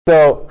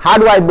So how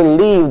do I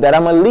believe that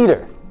I'm a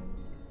leader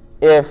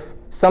if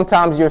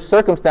sometimes your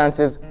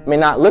circumstances may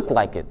not look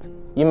like it?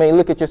 You may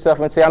look at yourself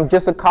and say, I'm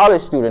just a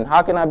college student.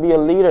 How can I be a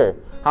leader?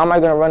 How am I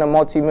going to run a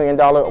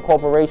multi-million-dollar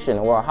corporation?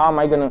 Or how am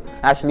I going to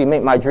actually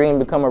make my dream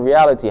become a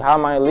reality? How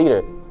am I a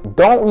leader?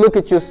 Don't look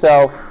at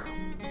yourself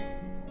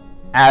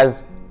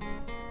as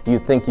you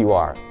think you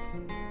are.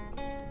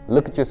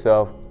 Look at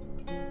yourself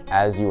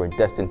as you are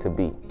destined to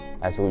be,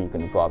 as who you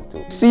can evolve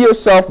to. See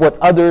yourself what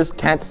others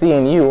can't see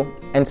in you,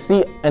 and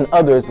see in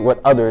others what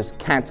others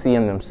can't see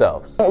in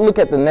themselves. Don't look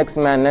at the next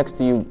man next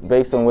to you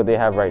based on what they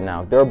have right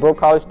now. If they're a broke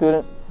college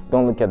student,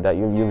 don't look at that.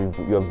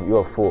 You're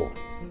a fool.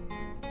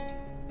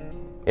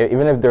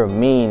 Even if they're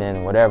mean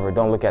and whatever,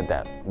 don't look at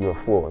that. You're a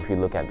fool if you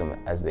look at them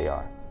as they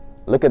are.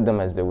 Look at them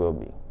as they will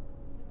be.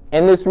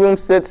 In this room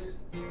sits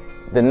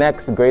the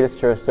next greatest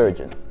church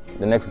surgeon,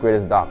 the next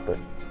greatest doctor.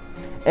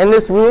 In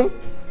this room,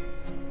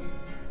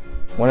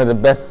 one of the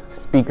best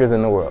speakers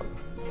in the world.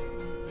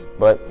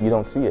 But you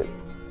don't see it.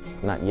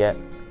 Not yet.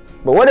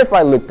 But what if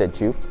I looked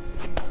at you?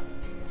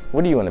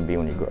 What do you want to be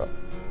when you grow up?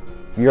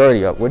 You're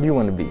already up. What do you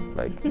want to be?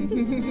 Like,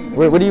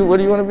 what do you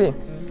want to be?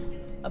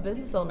 A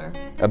business owner.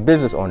 A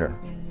business owner.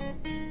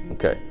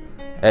 Okay.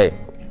 Hey,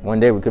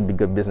 one day we could be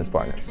good business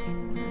partners.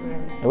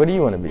 And what do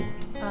you want to be?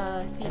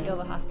 CEO of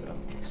a hospital.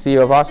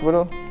 CEO of a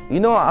hospital?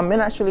 You know, I'm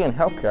actually in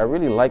healthcare. I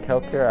really like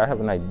healthcare. I have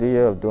an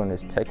idea of doing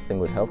this tech thing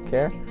with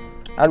healthcare.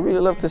 I'd really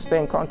love to stay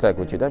in contact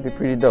with you. That'd be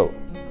pretty dope.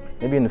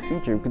 Maybe in the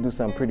future we could do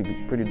something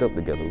pretty dope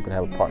together. We could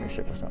have a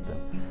partnership or something.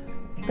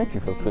 Thank you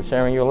for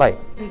sharing your light.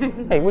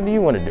 Hey, what do you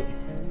want to do?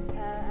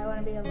 I want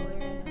to be a lawyer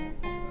and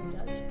a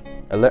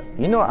federal judge.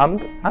 You know, I'm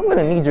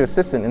gonna need your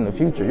assistant in the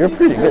future. You're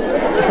pretty good.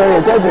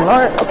 Federal judge and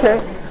lawyer? Okay.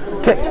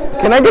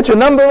 Can I get your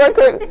number right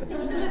quick?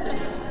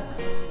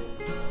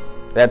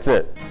 That's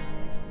it.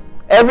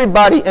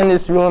 Everybody in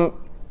this room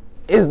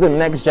is the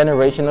next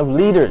generation of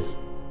leaders,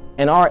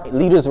 and are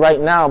leaders right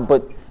now.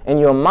 But in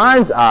your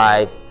mind's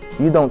eye,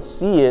 you don't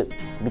see it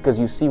because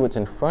you see what's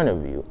in front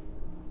of you,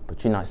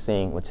 but you're not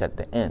seeing what's at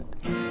the end.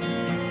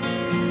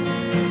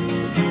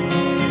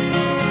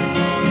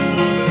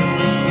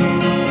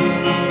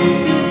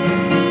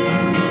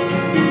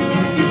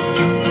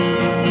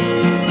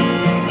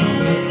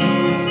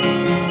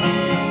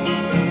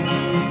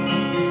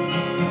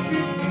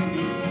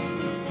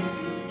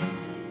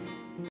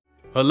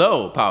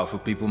 Hello, powerful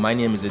people. My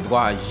name is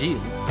Edouard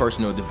Gilles,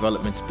 personal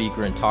development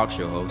speaker and talk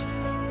show host,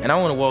 and I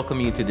want to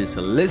welcome you to this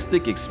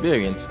holistic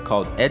experience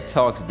called Ed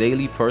Talks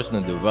Daily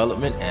Personal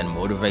Development and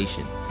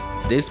Motivation.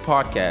 This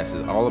podcast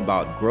is all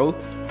about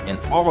growth in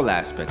all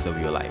aspects of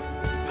your life.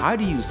 How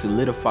do you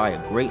solidify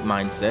a great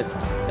mindset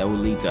that will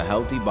lead to a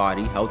healthy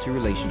body, healthy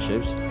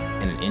relationships,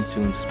 and an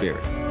in-tune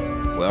spirit?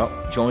 Well,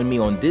 join me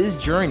on this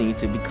journey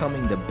to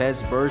becoming the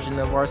best version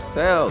of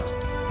ourselves.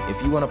 If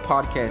you want a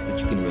podcast that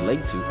you can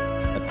relate to,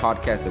 a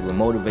podcast that will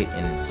motivate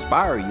and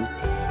inspire you,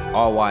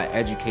 all while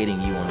educating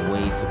you on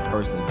ways to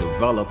personally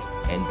develop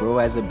and grow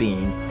as a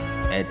being,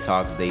 Ed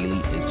Talks Daily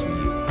is for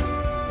you.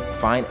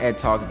 Find Ed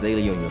Talks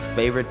Daily on your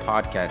favorite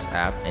podcast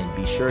app and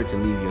be sure to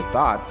leave your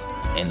thoughts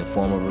in the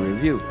form of a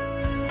review.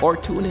 Or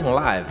tune in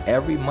live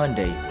every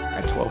Monday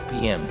at 12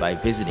 p.m. by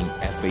visiting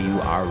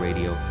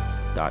faurradio.com.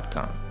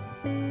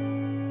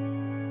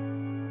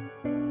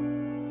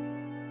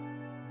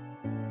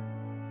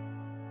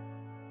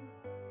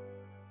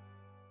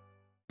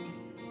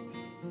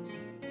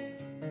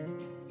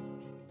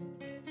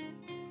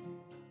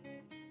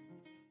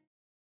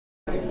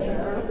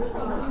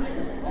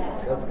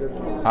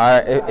 All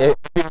right, if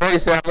you're ready,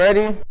 say I'm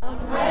ready.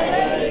 I'm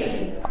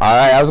ready. All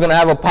right, I was gonna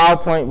have a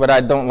PowerPoint, but I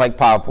don't like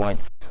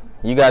PowerPoints.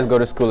 You guys go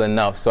to school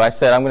enough, so I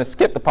said I'm gonna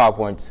skip the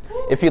PowerPoints.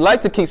 If you'd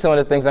like to keep some of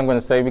the things I'm gonna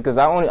say, because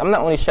I'm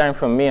not only sharing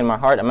from me and my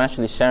heart, I'm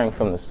actually sharing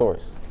from the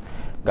source,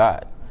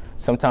 God.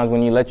 Sometimes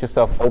when you let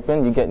yourself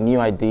open, you get new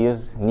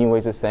ideas, new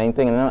ways of saying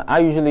things, and I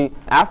usually,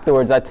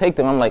 afterwards, I take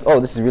them, I'm like,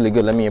 oh, this is really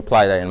good, let me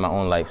apply that in my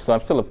own life. So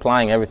I'm still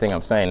applying everything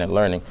I'm saying and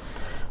learning.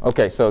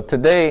 Okay, so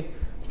today,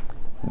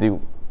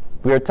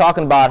 we are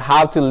talking about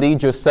how to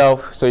lead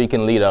yourself so you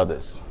can lead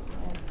others.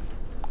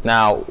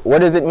 Now, what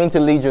does it mean to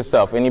lead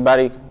yourself?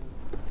 Anybody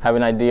have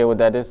an idea what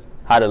that is?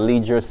 How to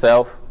lead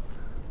yourself?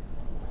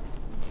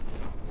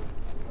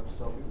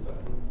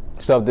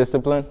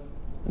 Self-discipline?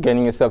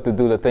 Getting yourself to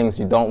do the things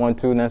you don't want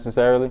to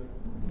necessarily?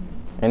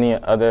 Any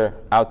other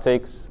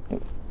outtakes?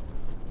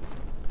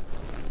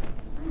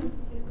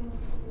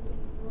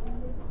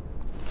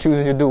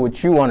 Choosing to do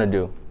what you want to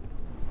do.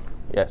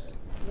 Yes?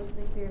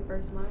 Listening to your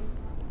first mind.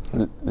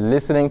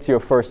 Listening to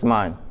your first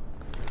mind.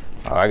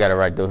 Oh, I got to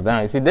write those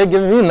down. You see, they're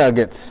giving you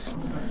nuggets.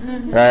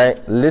 Right?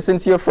 Listen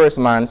to your first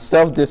mind,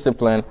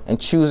 self-discipline, and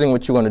choosing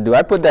what you want to do.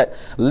 I put that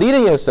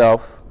leading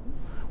yourself.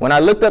 When I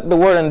looked up the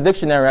word in the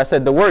dictionary, I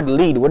said the word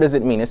lead, what does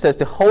it mean? It says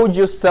to hold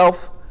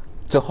yourself,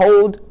 to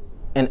hold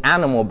an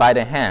animal by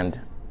the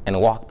hand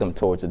and walk them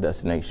towards a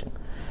destination.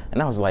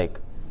 And I was like,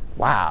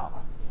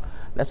 wow,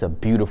 that's a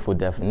beautiful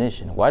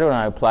definition. Why don't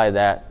I apply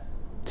that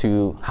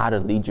to how to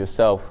lead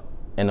yourself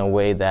in a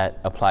way that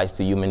applies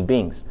to human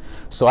beings.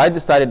 So I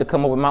decided to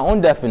come up with my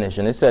own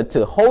definition. It said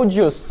to hold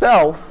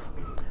yourself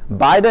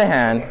by the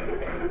hand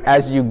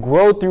as you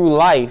grow through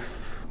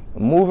life,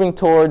 moving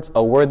towards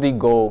a worthy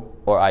goal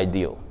or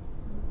ideal.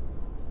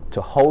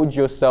 To hold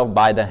yourself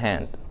by the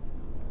hand.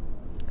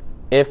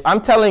 If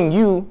I'm telling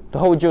you to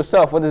hold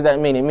yourself, what does that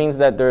mean? It means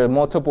that there are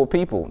multiple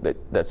people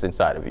that's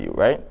inside of you,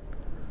 right?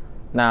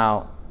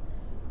 Now,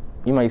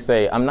 you might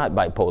say, I'm not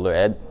bipolar,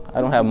 Ed.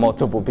 I don't have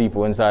multiple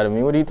people inside of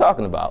me. What are you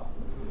talking about?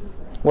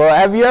 Well,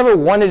 have you ever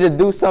wanted to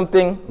do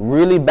something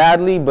really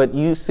badly, but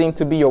you seem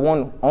to be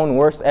your own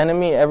worst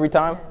enemy every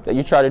time that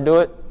you try to do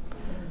it?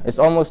 It's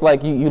almost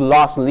like you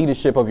lost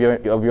leadership of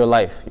your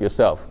life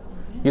yourself.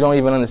 You don't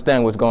even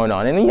understand what's going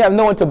on. And you have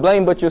no one to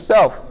blame but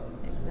yourself.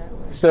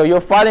 So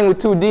you're fighting with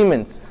two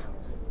demons.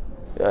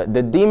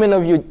 The demon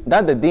of you,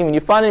 not the demon,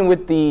 you're fighting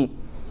with the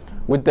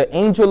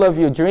angel of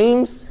your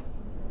dreams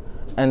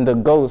and the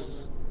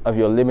ghost of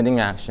your limiting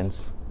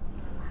actions.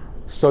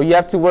 So you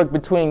have to work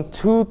between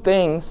two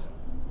things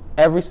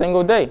every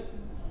single day.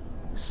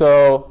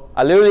 So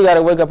I literally got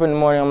to wake up in the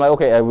morning. I'm like,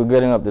 okay, we're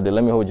getting up today.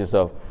 Let me hold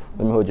yourself.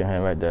 Let me hold your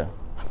hand right there.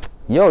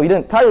 Yo, you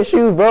didn't tie your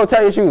shoes, bro.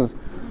 Tie your shoes.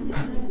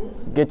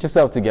 Get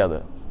yourself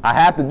together. I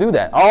have to do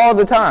that all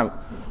the time.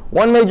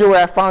 One major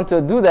way I found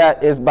to do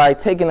that is by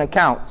taking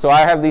account. So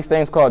I have these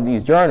things called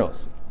these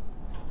journals.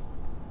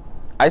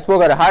 I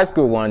spoke at a high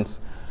school once,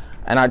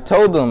 and I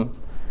told them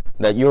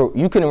that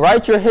you can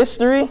write your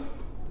history,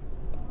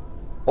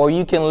 or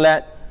you can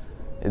let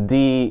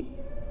the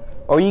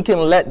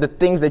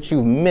things that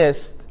you've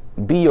missed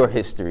be your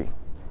history.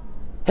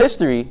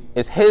 History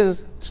is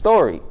his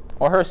story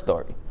or her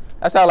story.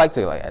 That's how I like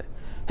to look at it.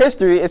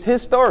 History is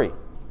his story.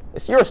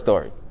 It's your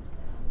story.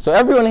 So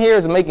everyone here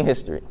is making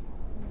history.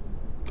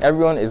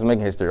 Everyone is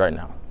making history right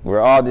now.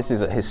 This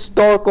is a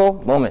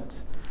historical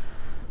moment.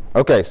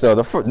 Okay, so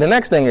the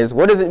next thing is,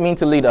 what does it mean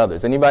to lead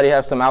others? Anybody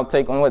have some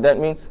outtake on what that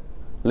means?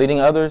 Leading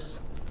others?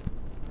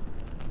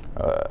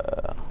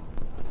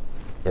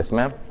 Yes,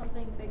 ma'am?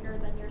 Something bigger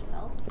than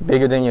yourself.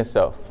 Bigger than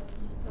yourself.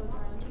 Those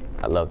around you.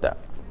 I love that.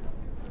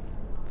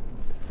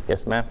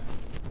 Yes, ma'am?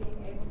 Being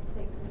able to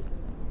take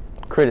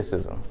criticism.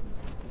 Criticism.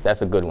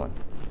 That's a good one.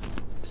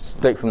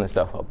 Straight from the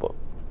self-help book.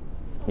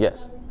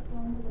 Yes.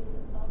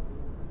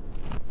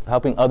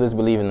 Helping others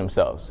believe in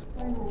themselves.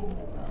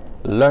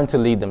 Learn to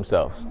lead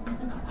themselves.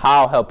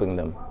 How helping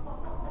them?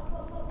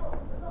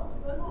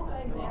 Mostly by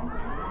example.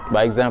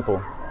 By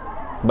example.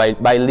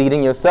 By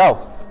leading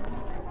yourself.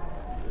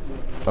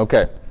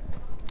 Okay.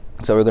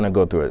 So we're going to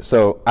go through it.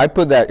 So I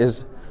put that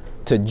is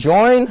to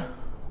join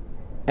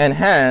and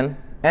hand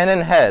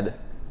in head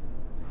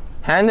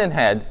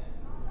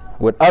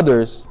with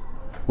others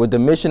with the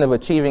mission of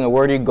achieving a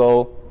worthy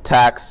goal,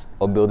 task,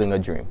 or building a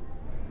dream.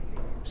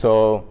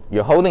 So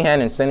you're holding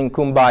hand and sending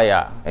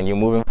kumbaya, and you're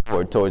moving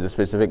forward towards a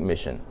specific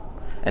mission.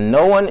 And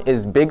no one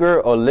is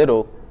bigger or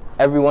little.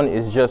 Everyone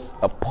is just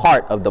a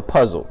part of the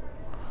puzzle,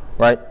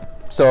 right?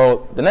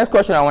 So the next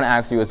question I want to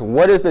ask you is,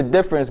 what is the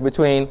difference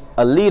between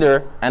a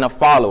leader and a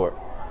follower?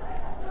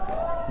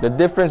 The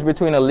difference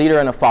between a leader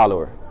and a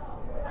follower.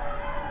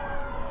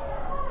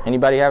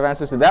 Anybody have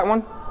answers to that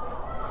one?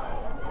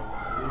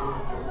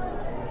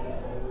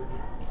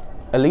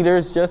 A leader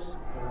is just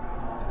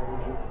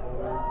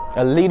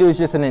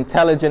an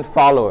intelligent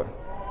follower.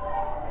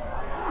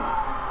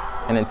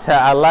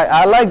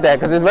 I like that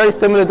because it's very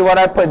similar to what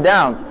I put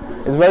down.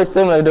 It's very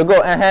similar. They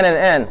go hand in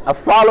hand. A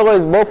follower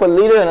is both a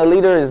leader, and a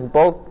leader is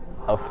both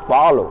a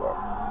follower.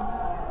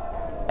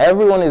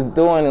 Everyone is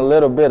doing a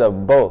little bit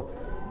of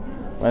both.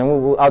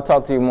 And I'll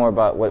talk to you more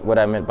about what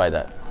I meant by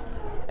that.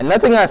 And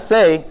nothing I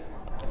say,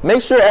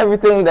 make sure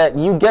everything that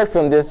you get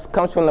from this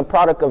comes from the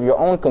product of your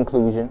own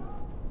conclusion.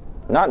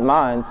 Not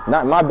mine,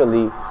 not my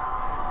beliefs,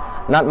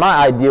 not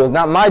my ideals,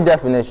 not my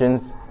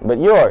definitions, but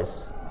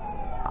yours.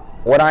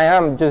 What I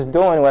am just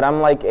doing,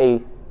 I'm like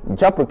a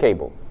jumper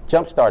cable,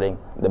 jump starting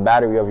the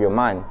battery of your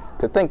mind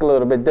to think a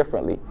little bit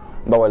differently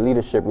about what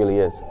leadership really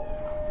is.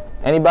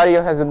 Anybody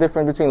else has a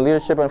difference between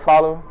leadership and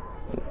follower?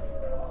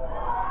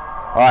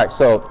 All right,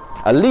 so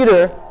a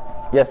leader,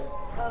 yes?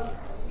 A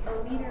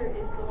leader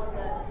is the one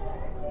that,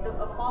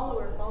 a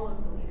follower follows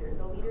the leader.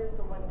 The leader is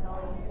the one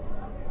telling,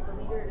 the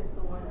leader is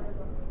the one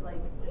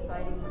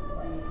deciding what to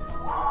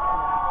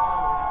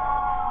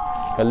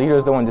do. A leader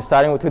is the one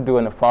deciding what to do,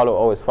 and the follower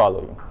always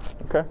follow you.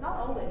 Okay? Not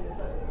always,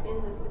 but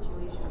in this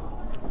situation.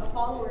 A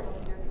follower and a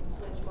leader can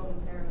switch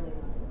momentarily,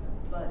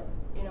 but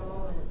in a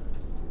moment,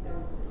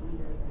 there's a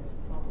leader and there's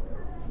a follower.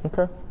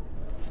 Okay.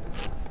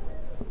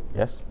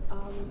 Yes?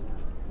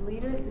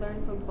 Leaders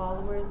learn from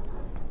followers,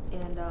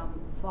 and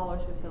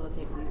followers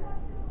facilitate leaders.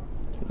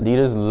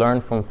 Leaders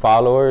learn from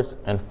followers,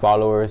 and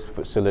followers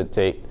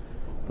facilitate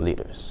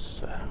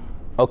leaders.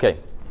 Okay.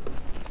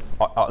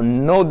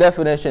 No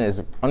definition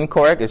is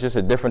incorrect. It's just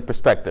a different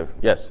perspective.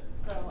 Yes?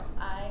 So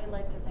I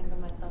like to think of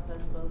myself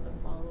as both a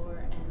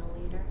follower and a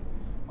leader.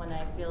 When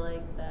I feel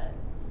like that,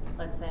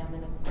 let's say I'm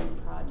in a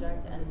group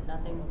project and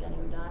nothing's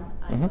getting done,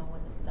 I know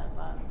when to step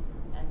up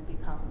and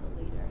become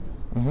the leader.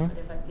 Mhm. But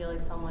if I feel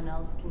like someone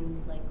else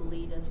can like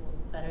lead us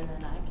better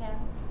than I can,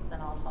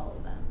 then I'll follow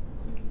them.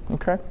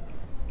 Okay.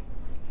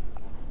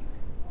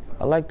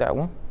 I like that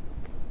one.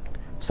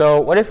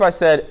 So what if I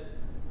said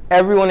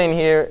everyone in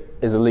here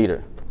is a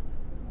leader?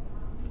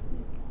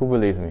 Who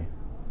believes me?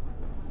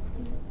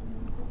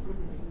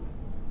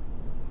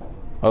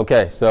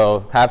 Okay,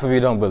 so half of you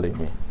don't believe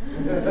me.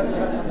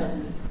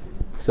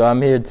 So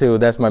I'm here too.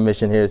 That's my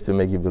mission here, is to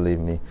make you believe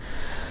me.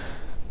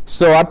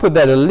 So I put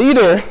that a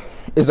leader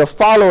is a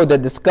follower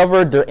that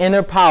discovered their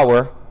inner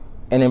power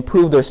and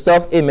improved their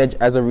self-image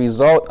as a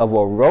result of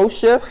a role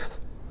shift,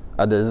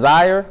 a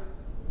desire,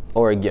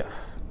 or a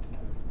gift.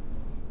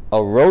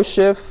 A role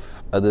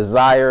shift, a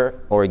desire,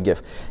 or a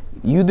gift.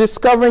 You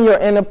discovering your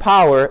inner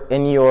power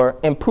and your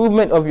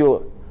improvement of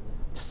your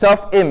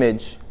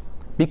self-image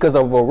because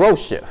of a role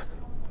shift.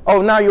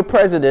 Oh, now you're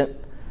president,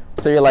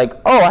 so you're like,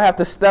 oh, I have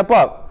to step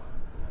up.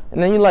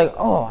 And then you're like,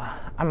 oh,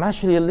 I'm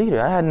actually a leader.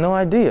 I had no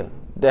idea.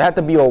 There had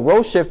to be a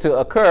role shift to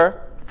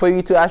occur for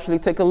you to actually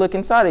take a look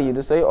inside of you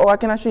to say, oh, I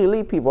can actually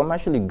lead people. I'm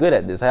actually good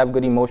at this. I have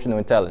good emotional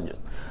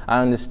intelligence.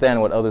 I understand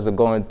what others are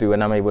going through,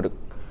 and I'm able to.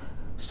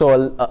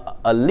 So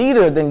a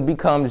leader then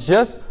becomes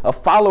just a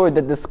follower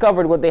that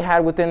discovered what they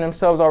had within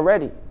themselves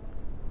already.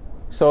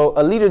 So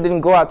a leader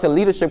didn't go out to a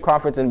leadership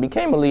conference and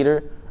became a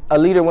leader. A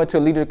leader went to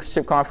a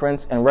leadership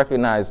conference and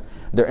recognized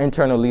their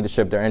internal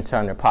leadership, their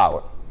internal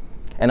power.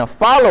 And a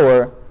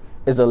follower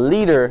is a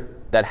leader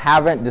that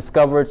haven't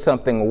discovered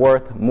something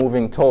worth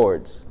moving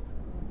towards.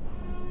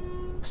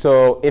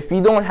 So if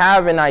you don't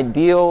have an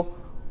ideal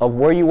of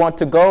where you want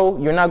to go,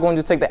 you're not going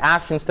to take the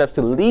action steps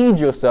to lead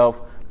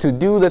yourself to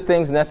do the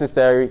things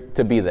necessary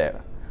to be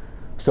there.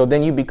 So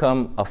then you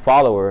become a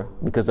follower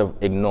because of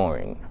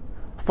ignoring.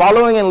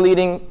 Following and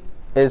leading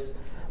is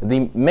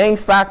the main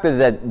factor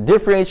that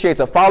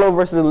differentiates a follower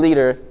versus a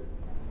leader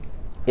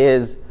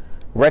is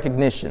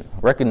recognition,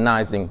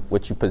 recognizing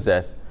what you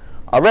possess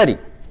already.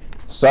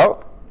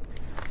 So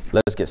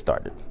let's get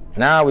started.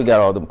 Now we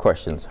got all them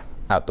questions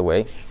out the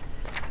way.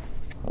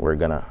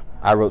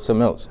 I wrote some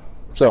notes.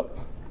 So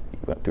we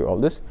went through all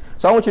this.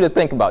 So I want you to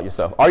think about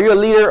yourself. Are you a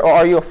leader or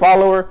are you a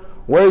follower?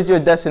 Where is your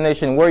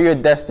destination? Where you're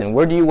destined?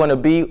 Where do you want to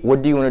be?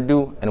 What do you want to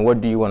do? And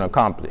what do you want to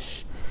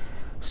accomplish?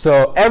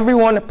 So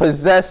everyone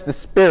possessed the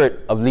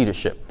spirit of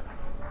leadership.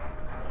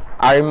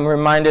 I'm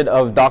reminded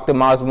of Dr.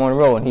 Miles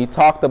Monroe, and he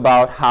talked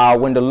about how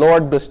when the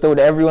Lord bestowed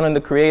everyone on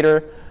the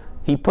Creator,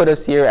 he put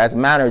us here as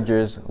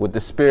managers with the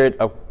spirit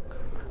of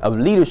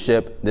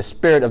leadership, the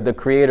spirit of the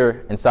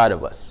Creator inside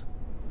of us.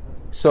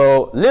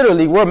 So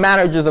literally, we're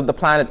managers of the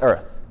planet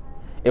Earth.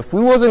 If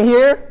we wasn't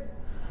here,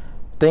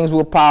 things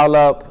will pile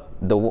up,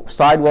 the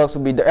sidewalks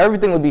would be there,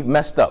 everything would be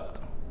messed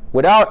up.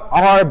 Without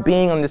our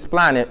being on this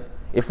planet,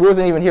 if we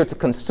wasn't even here to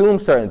consume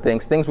certain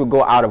things would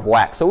go out of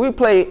whack. So we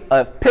play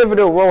a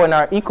pivotal role in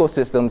our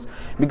ecosystems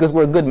because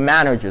we're good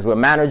managers. We're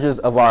managers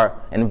of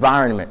our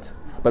environment.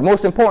 But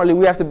most importantly,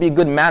 we have to be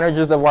good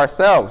managers of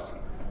ourselves.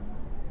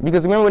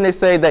 Because remember when they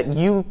say that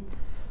you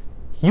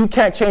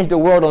can't change the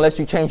world unless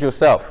you change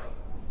yourself.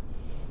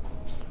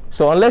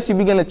 So unless you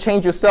begin to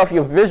change yourself,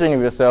 your vision of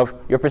yourself,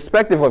 your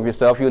perspective of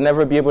yourself, you'll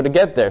never be able to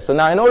get there. So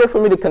now in order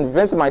for me to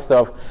convince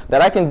myself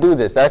that I can do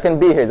this, that I can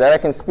be here, that I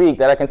can speak,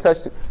 that I can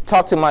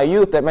talk to my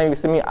youth that maybe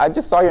see me, I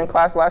just saw you in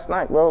class last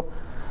night, bro.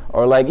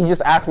 Or like, you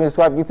just asked me to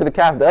swipe you to the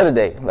calf the other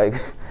day. Like,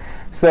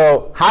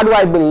 so how do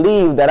I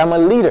believe that I'm a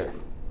leader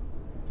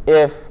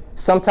if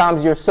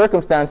sometimes your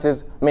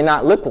circumstances may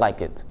not look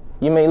like it?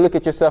 You may look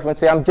at yourself and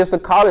say, I'm just a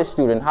college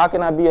student. How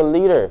can I be a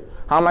leader?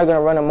 How am I going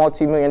to run a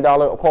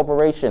multi-million-dollar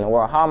corporation?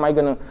 Or how am I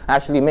going to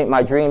actually make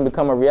my dream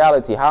become a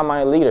reality? How am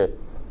I a leader?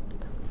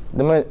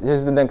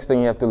 Here's the next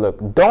thing you have to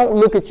look. Don't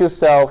look at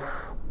yourself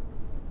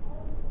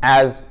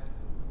as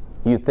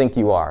you think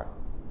you are.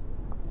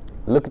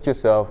 Look at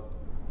yourself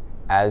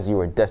as you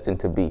are destined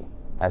to be,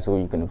 as who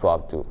you can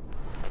evolve to.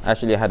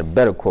 Actually, I had a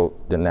better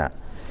quote than that.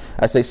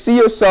 I say, see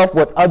yourself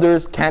what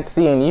others can't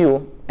see in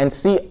you, and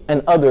see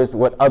in others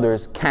what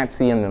others can't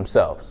see in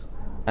themselves.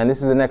 And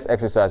this is the next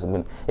exercise.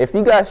 If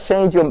you guys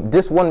change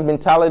this one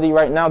mentality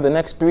right now, the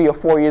next 3 or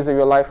 4 years of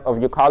your life, of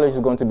your college, is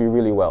going to be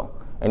really well.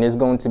 And it's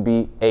going to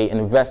be an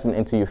investment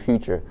into your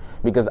future.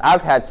 Because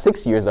I've had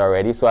 6 years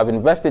already, so I've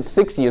invested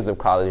 6 years of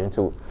college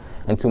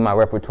into my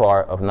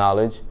repertoire of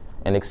knowledge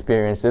and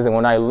experiences. And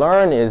what I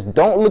learn is,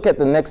 don't look at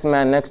the next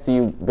man next to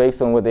you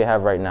based on what they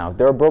have right now. If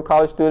they're a broke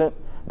college student,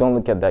 don't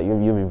look at that.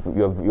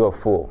 You're a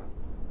fool.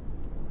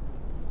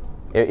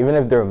 Even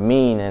if they're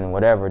mean and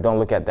whatever, don't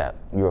look at that.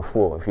 You're a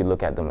fool if you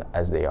look at them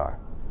as they are.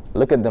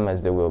 Look at them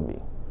as they will be.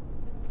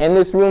 In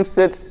this room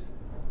sits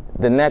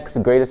the next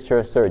greatest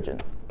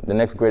surgeon, the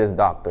next greatest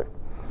doctor.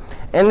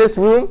 In this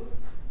room,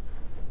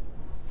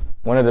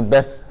 one of the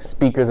best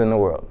speakers in the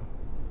world.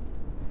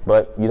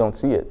 But you don't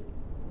see it.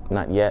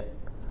 Not yet.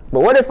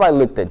 But what if I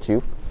looked at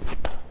you?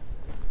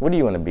 What do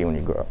you want to be when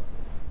you grow up?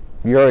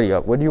 You're already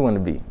up. What do you want to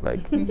be?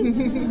 Like,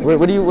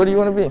 what do you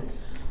want to be?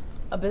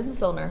 A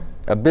business owner.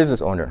 A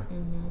business owner.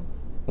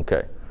 Mm-hmm.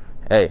 Okay.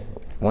 Hey,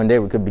 one day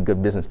we could be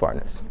good business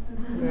partners.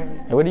 Right.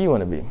 And what do you want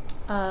to be?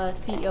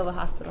 CEO of a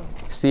hospital.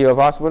 CEO of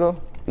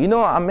hospital? You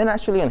know, I'm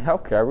actually in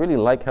healthcare. I really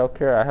like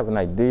healthcare. I have an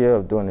idea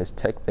of doing this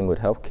tech thing with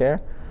healthcare.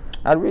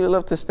 I'd really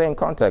love to stay in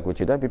contact with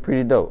you. That'd be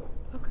pretty dope.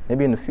 Okay.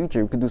 Maybe in the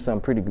future we could do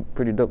something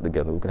pretty dope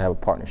together. We could have a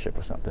partnership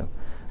or something.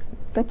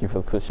 Thank you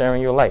for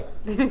sharing your light.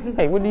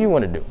 Hey, what do you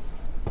want to do?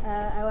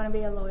 I want to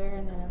be a lawyer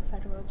and then a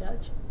federal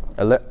judge.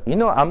 You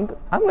know, I'm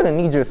gonna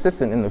need your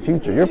assistant in the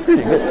future. You're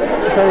pretty good.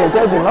 Federal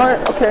judge and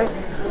lawyer. Okay.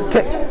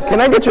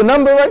 Can I get your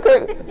number right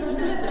quick?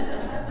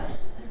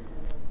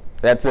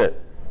 That's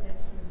it.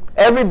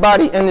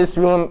 Everybody in this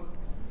room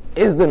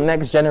is the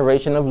next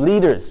generation of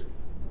leaders,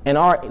 and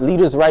are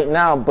leaders right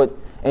now. But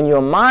in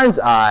your mind's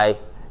eye,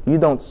 you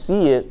don't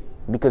see it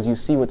because you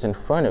see what's in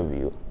front of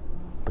you,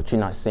 but you're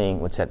not seeing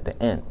what's at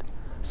the end.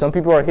 Some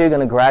people are here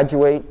gonna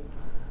graduate,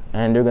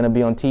 and they're gonna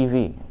be on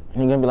TV, and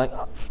you're gonna be like,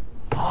 oh,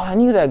 I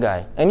knew that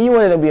guy. And you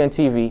wanted to be on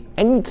TV,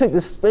 and you took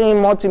the same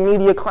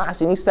multimedia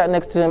class, and you sat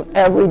next to him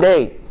every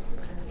day.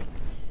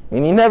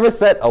 And you never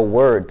said a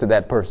word to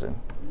that person.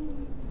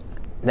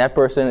 That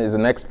person is the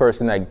next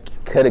person that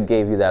could have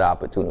gave you that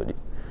opportunity.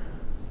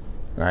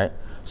 Right?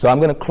 So I'm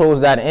going to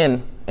close that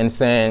in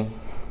saying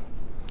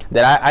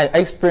that I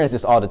experience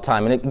this all the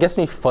time, and it gets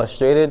me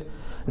frustrated,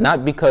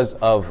 not because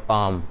of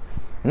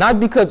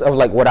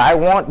like what I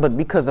want, but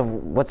because of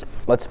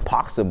what's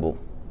possible.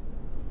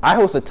 I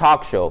host a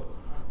talk show.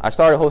 I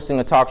started hosting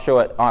a talk show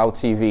at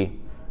RLTV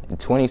in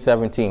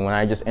 2017 when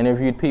I just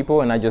interviewed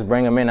people and I just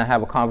bring them in and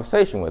have a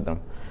conversation with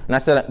them. And I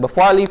said,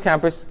 before I leave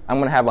campus, I'm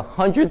going to have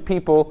 100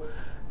 people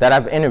that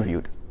I've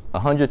interviewed.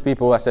 100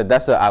 people. I said,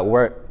 that's a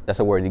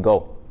worthy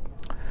goal.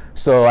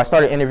 So I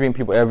started interviewing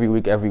people every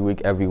week,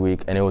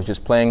 and it was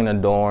just playing in the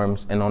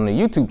dorms and on the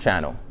YouTube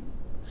channel.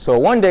 So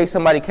one day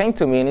somebody came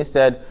to me and he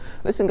said,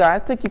 listen, guy, I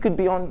think you could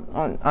be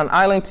on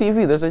Island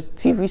TV. There's a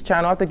TV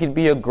channel. I think you'd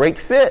be a great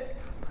fit.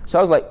 So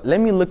I was like, let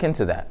me look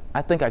into that.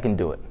 I think I can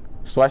do it.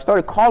 So I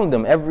started calling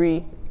them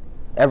every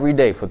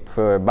day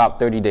for about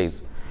 30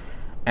 days.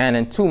 And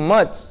in 2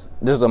 months,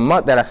 there's a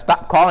month that I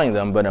stopped calling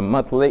them, but a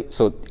month late.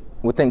 So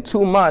within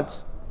 2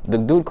 months, the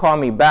dude called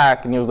me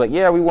back and he was like,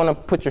 yeah, we want to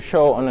put your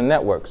show on the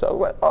network. So I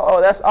was like,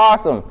 oh, that's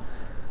awesome.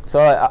 So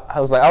I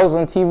was like, I was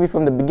on TV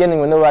from the beginning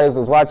when nobody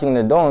was watching in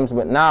the dorms,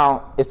 but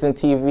now it's in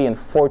TV in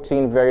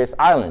 14 various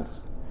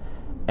islands,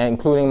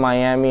 including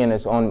Miami, and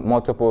it's on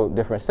multiple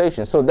different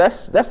stations. So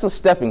that's a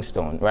stepping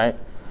stone, right?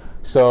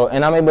 So,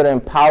 and I'm able to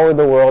empower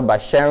the world by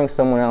sharing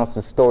someone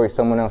else's story,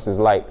 someone else's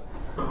light.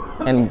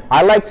 And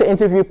I like to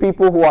interview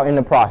people who are in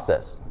the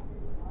process,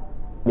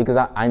 because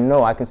I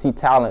know I can see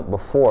talent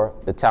before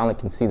the talent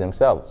can see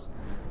themselves.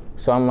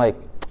 So I'm like,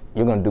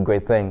 you're going to do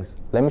great things.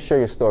 Let me share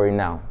your story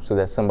now so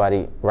that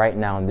somebody right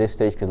now in this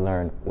stage can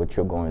learn what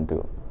you're going to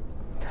do.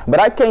 But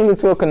I came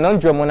into a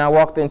conundrum when I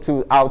walked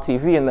into Owl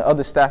TV and the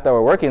other staff that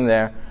were working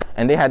there,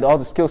 and they had all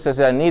the skill sets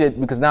that I needed,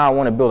 because now I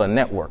want to build a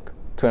network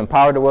to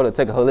empower the world to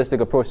take a holistic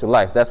approach to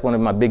life. That's one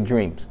of my big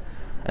dreams.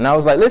 And I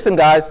was like, listen,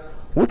 guys,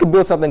 we could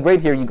build something great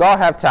here. You all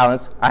have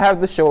talents. I have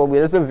the show.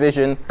 There's a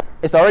vision.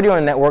 It's already on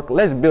a network.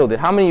 Let's build it.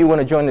 How many of you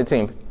want to join the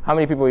team? How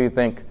many people do you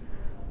think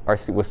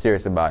was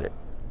serious about it?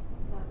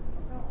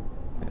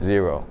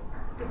 0.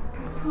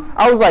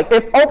 I was like,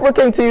 if Oprah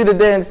came to you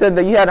today and said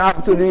that you had an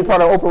opportunity to be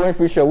part of Oprah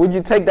Winfrey Show, would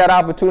you take that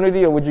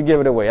opportunity or would you give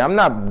it away? I'm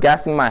not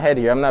gassing my head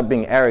here. I'm not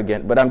being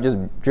arrogant, but I'm just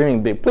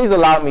dreaming big. Please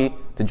allow me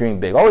to dream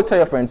big. Always tell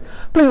your friends,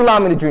 please allow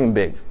me to dream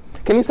big.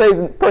 Can you say to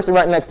the person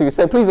right next to you,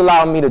 say, please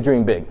allow me to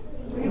dream big.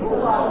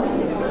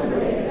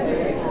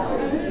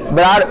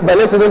 But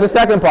listen, there's a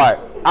second part.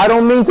 I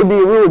don't mean to be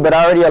rude, but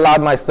I already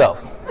allowed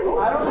myself.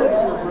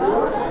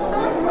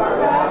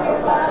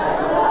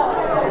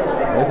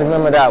 Let's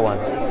remember that one.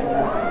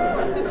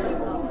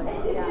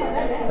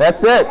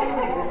 That's it.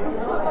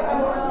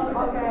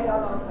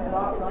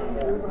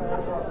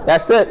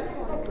 That's it.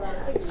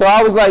 So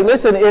I was like,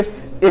 listen,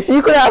 if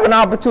you could have an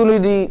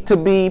opportunity to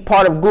be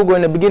part of Google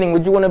in the beginning,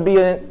 would you want to be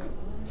in it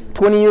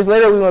 20 years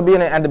later, or would you want to be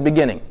in it at the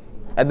beginning?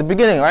 At the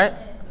beginning, right?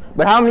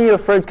 But how many of your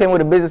friends came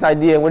with a business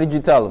idea, and what did you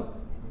tell them?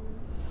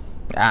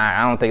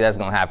 I don't think that's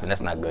going to happen.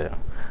 That's not good.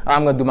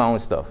 I'm going to do my own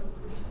stuff.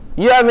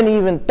 You haven't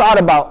even thought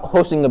about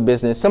hosting a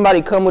business.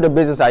 Somebody come with a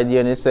business idea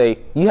and they say,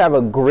 you have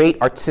a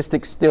great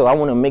artistic skill. I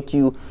want to make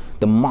you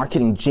the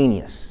marketing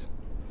genius.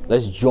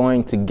 Let's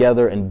join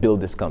together and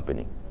build this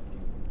company.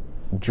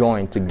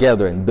 Join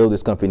together and build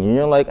this company. And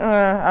you're like,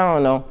 I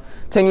don't know.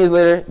 10 years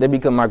later, they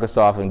become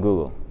Microsoft and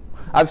Google.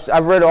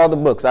 I've read all the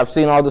books. I've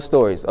seen all the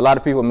stories. A lot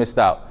of people missed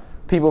out.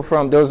 There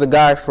was a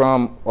guy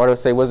from,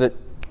 was it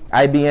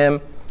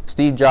IBM,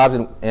 Steve Jobs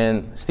and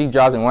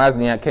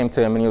Wozniak came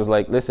to him and he was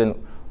like,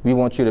 listen, we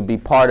want you to be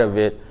part of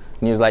it.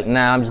 And he was like,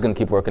 nah, I'm just going to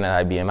keep working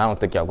at IBM. I don't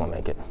think y'all going to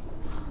make it.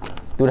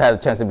 Dude had a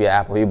chance to be at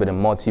Apple. He'd been a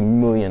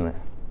multi-millionaire.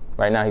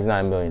 Right now, he's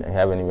not a millionaire. He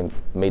haven't even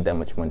made that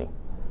much money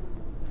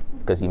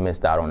because he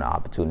missed out on the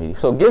opportunity.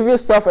 So give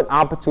yourself an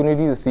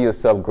opportunity to see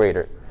yourself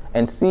greater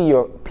and see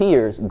your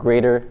peers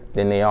greater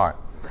than they are.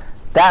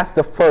 That's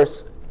the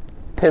first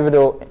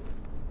pivotal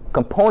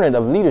component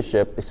of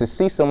leadership, is to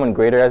see someone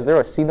greater as they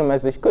are, see them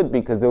as they could be,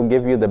 because they'll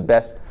give you the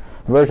best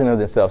version of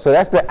themselves. So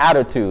that's the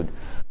attitude.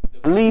 The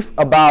belief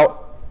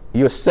about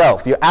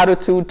yourself, your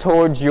attitude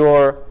towards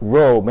your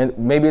role.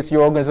 Maybe it's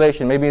your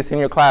organization, maybe it's in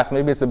your class,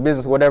 maybe it's a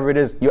business, whatever it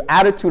is. Your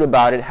attitude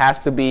about it has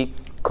to be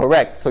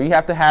correct. So you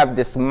have to have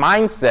this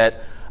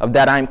mindset of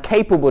that I'm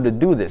capable to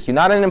do this. You're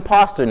not an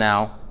imposter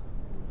now.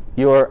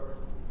 You're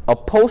a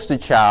poster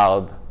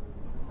child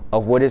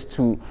of what is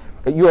to,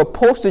 you're a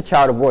poster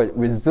child of what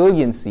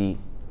resiliency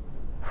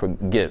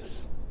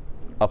gives.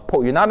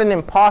 You're not an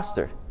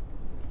imposter.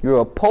 You're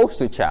a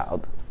poster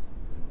child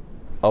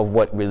of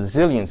what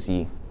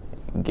resiliency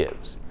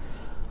gives.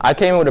 I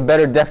came with a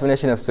better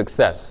definition of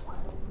success.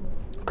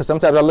 Because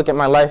sometimes I look at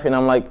my life and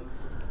I'm like,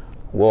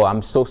 well,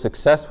 I'm so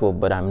successful,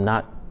 but I'm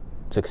not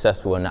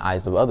successful in the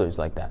eyes of others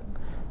like that.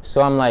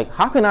 So I'm like,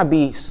 how can I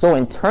be so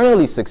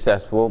internally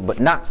successful, but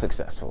not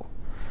successful?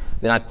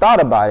 Then I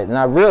thought about it and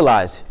I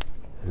realized,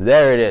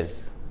 there it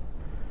is.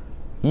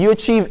 You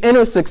achieve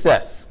inner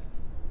success.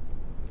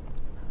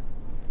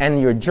 And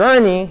your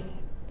journey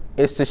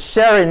is to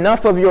share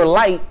enough of your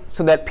light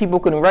so that people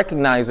can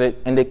recognize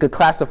it and they could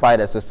classify it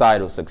as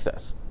societal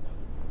success.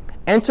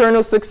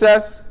 Internal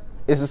success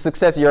is a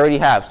success you already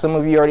have. Some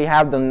of you already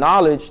have the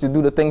knowledge to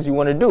do the things you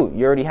want to do.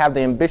 You already have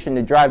the ambition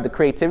to drive the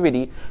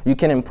creativity. You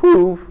can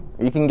improve,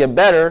 you can get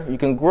better, you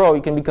can grow,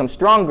 you can become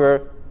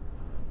stronger.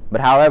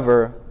 But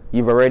however,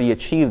 you've already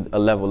achieved a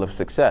level of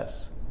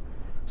success.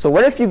 So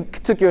what if you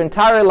took your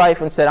entire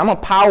life and said, I'm a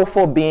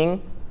powerful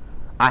being,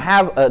 I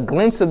have a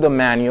glimpse of the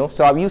manual,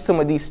 so I'll use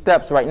some of these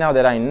steps right now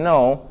that I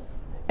know,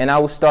 and I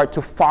will start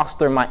to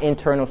foster my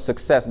internal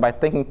success by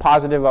thinking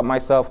positive about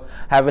myself,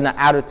 having an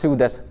attitude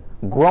that's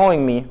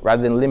growing me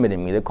rather than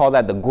limiting me. They call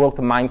that the growth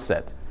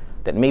mindset,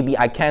 that maybe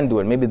I can do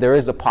it, maybe there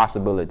is a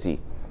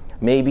possibility,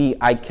 maybe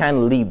I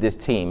can lead this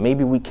team,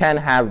 maybe we can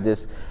have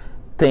this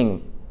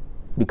thing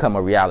become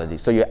a reality.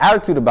 So your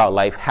attitude about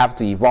life have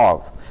to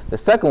evolve. The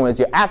second one is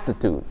your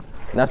aptitude.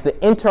 And that's the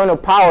internal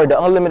power, the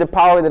unlimited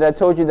power that I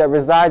told you that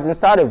resides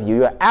inside of you.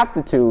 Your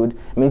aptitude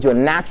means your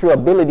natural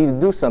ability to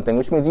do something,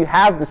 which means you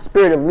have the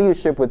spirit of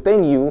leadership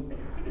within you.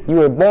 You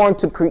were born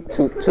to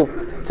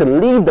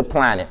lead the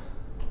planet.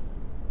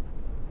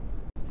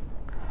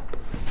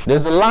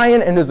 There's a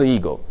lion and there's an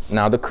eagle.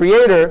 Now, the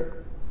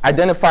creator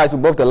identifies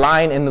with both the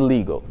lion and the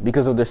eagle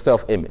because of their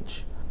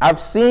self-image. I've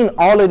seen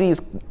all of these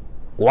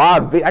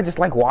wild I just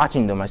like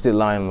watching them. I see the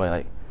lion,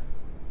 like,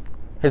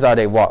 here's how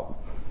they walk.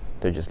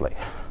 They're just like...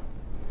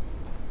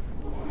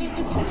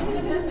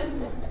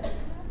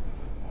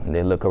 and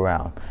they look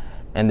around,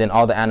 and then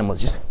all the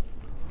animals just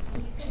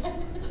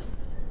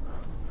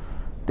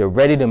they're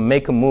ready to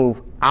make a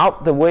move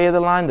out the way of the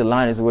lion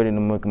is ready to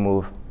make a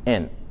move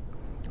in.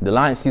 The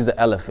lion sees an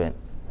elephant,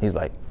 he's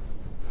like,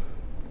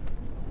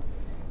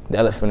 the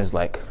elephant is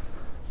like,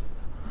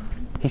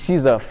 he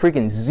sees a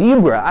freaking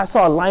zebra. I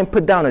saw a lion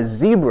put down a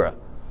zebra,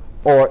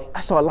 or I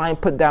saw a lion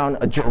put down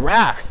a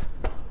giraffe.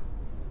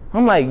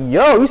 I'm like,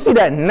 yo, you see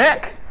that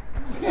neck?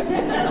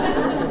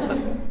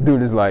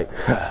 Dude is like,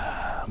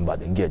 I'm about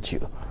to get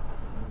you.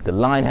 The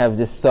lion has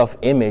this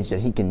self-image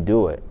that he can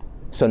do it.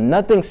 So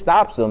nothing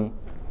stops him.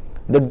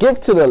 The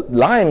gift to the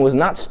lion was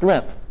not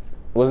strength.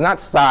 It was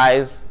not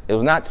size. It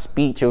was not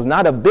speech. It was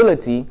not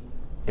ability.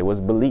 It was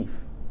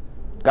belief.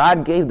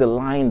 God gave the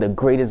lion the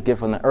greatest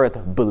gift on the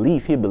earth,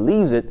 belief. He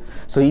believes it,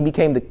 so he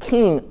became the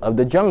king of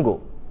the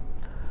jungle.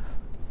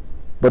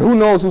 But who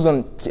knows who's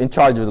in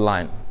charge of the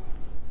lion?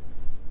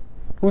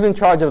 Who's in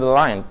charge of the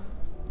lion?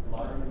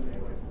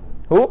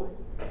 Who?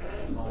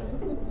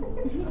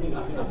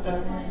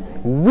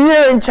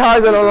 We're in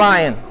charge of the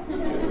lion.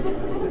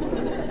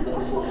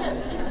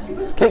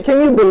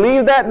 Can you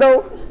believe that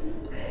though?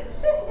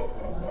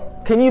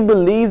 Can you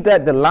believe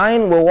that the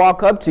lion will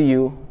walk up to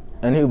you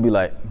and he'll be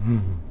like,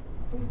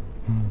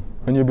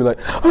 and you'll be like,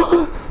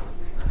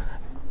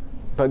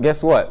 but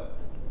guess what?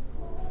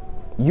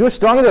 You're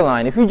stronger than the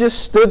lion. If you just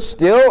stood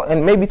still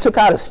and maybe took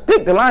out a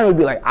stick, the lion would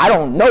be like, I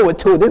don't know what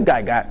tool this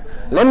guy got.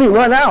 Let me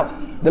run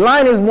out. The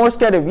lion is more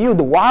scared of you.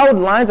 The wild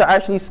lions are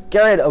actually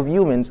scared of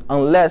humans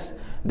unless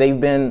they've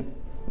been,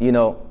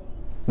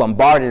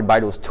 bombarded by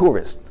those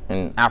tourists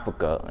in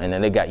Africa, and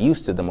then they got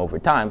used to them over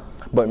time.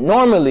 But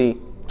normally,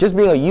 just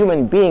being a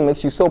human being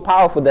makes you so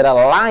powerful that a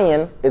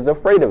lion is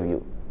afraid of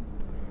you.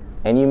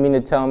 And you mean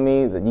to tell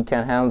me that you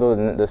can't handle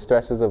the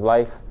stresses of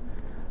life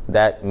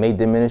that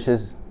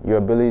diminishes your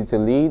ability to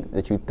lead,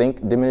 that you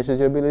think diminishes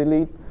your ability to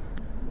lead?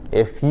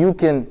 If you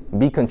can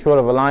be control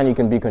of a lion, you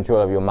can be control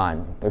of your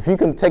mind. If you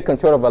can take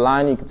control of a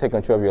lion, you can take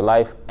control of your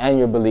life and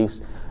your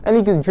beliefs, and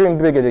you can dream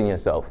bigger than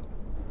yourself.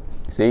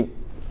 See?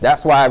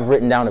 That's why I've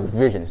written down a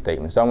vision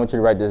statement. So I want you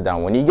to write this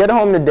down. When you get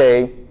home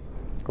today,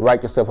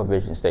 write yourself a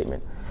vision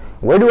statement.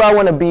 Where do I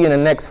want to be in the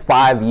next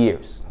 5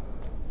 years?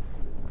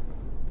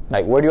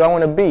 Like, where do I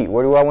want to be?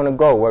 Where do I want to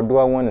go? Where do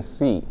I want to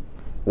see?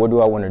 What do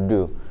I want to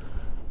do?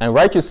 And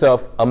write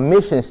yourself a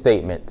mission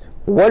statement.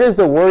 What is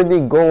the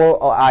worthy goal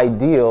or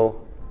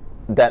ideal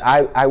that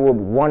I would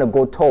want to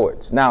go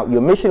towards? Now,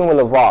 your mission will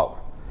evolve.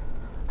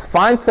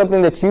 Find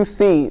something that you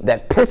see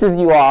that pisses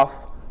you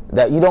off,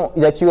 that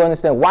you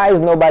understand, why is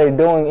nobody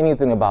doing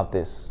anything about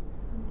this?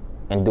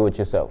 And do it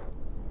yourself.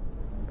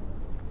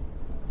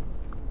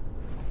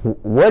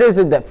 What is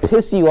it that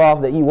pisses you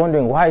off that you're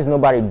wondering why is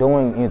nobody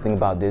doing anything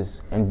about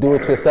this? And do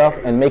it yourself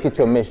and make it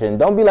your mission.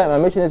 Don't be like, my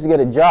mission is to get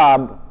a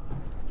job.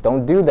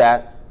 Don't do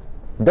that.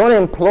 Don't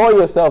employ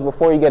yourself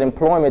before you get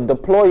employment.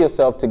 Deploy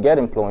yourself to get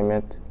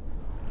employment.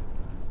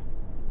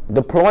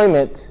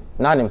 Deployment,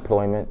 not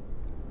employment.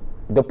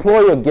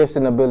 Deploy your gifts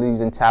and abilities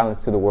and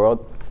talents to the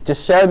world.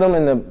 Just share them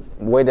in the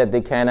way that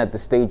they can at the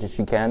stage that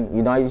you can.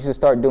 You know, I used to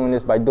start doing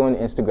this by doing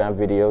Instagram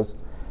videos,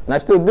 and I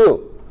still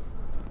do.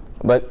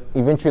 But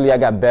eventually I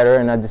got better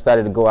and I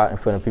decided to go out in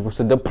front of people.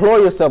 So deploy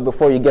yourself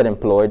before you get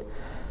employed.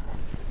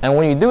 And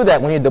when you do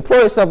that, when you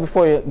deploy yourself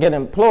before you get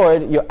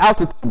employed, your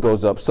altitude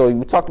goes up. So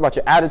we talked about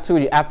your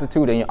attitude, your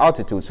aptitude, and your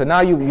altitude. So now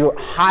you're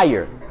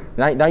higher.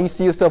 Now you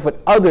see yourself with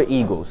other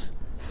eagles.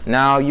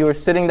 Now you're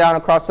sitting down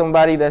across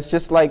somebody that's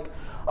just like,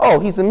 oh,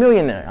 he's a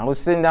millionaire. I was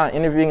sitting down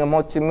interviewing a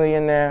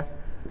multimillionaire,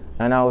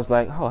 and I was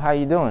like, oh, how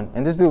you doing?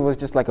 And this dude was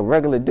just like a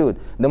regular dude.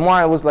 The more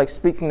I was like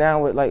speaking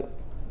down with like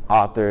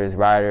authors,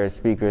 writers,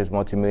 speakers,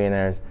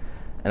 multimillionaires,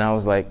 and I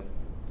was like,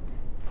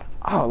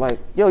 oh, like,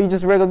 yo, you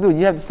just a regular dude.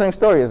 You have the same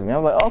story as me. I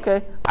was like,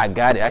 okay, I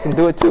got it. I can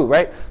do it too,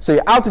 right? So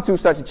your altitude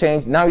starts to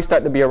change. Now you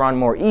start to be around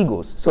more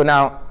eagles. So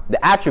now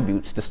the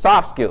attributes, the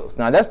soft skills.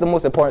 Now that's the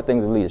most important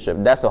things of leadership.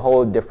 That's a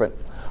whole different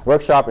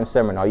workshop and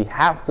seminar. You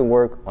have to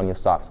work on your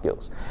soft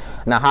skills.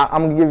 Now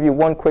I'm going to give you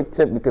one quick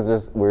tip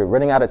because we're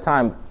running out of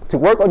time. To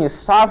work on your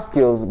soft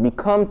skills,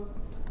 become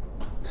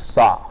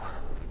soft.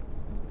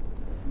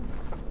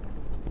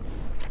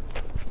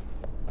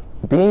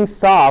 Being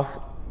soft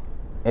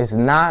is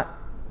not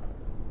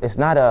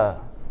a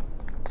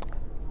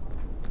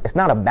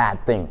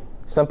bad thing.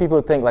 Some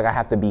people think like I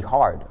have to be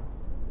hard.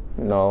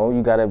 No,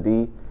 you gotta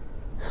be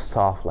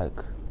soft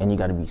and you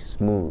gotta be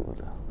smooth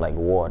like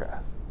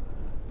water.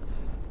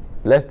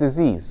 Less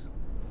disease.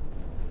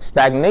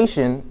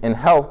 Stagnation in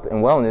health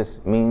and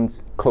wellness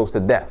means close to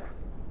death.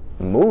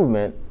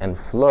 Movement and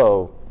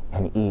flow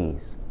and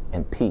ease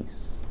and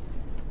peace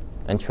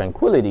and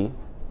tranquility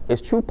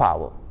is true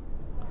power.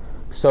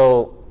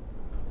 So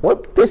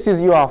what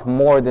pisses you off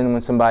more than when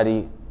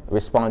somebody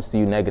responds to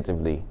you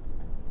negatively,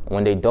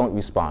 when they don't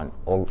respond,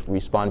 or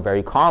respond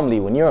very calmly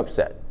when you're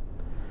upset?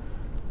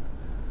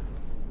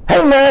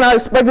 Hey man, I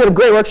expected a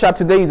great workshop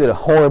today. You did a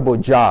horrible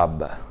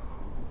job.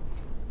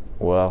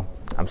 Well,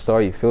 I'm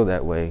sorry you feel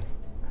that way,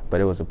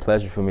 but it was a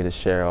pleasure for me to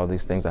share all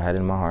these things I had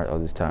in my heart all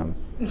this time.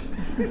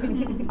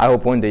 I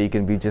hope one day you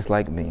can be just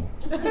like me.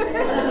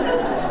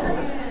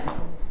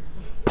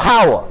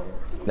 Power.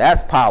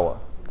 That's power.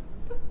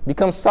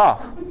 Become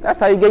soft. That's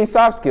how you gain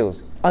soft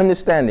skills.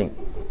 Understanding.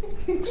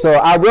 So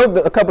I wrote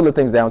a couple of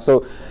things down.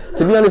 So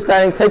to be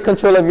understanding, take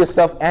control of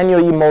yourself and your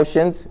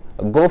emotions.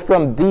 Go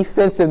from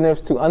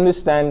defensiveness to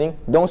understanding.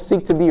 Don't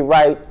seek to be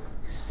right.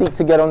 Seek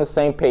to get on the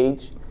same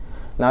page.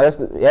 Now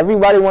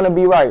everybody want to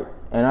be right.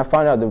 And I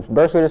found out the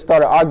best way to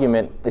start an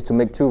argument is to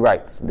make two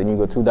rights. Then you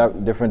go two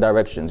different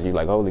directions. You're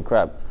like, holy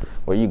crap,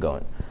 where are you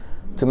going?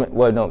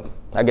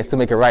 I guess to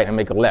make a right and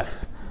make a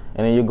left.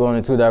 And then you're going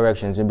in two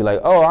directions. You'll be like,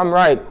 oh, I'm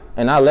right,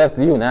 and I left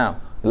you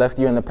now. Left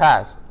you in the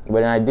past.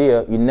 But an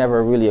idea, you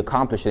never really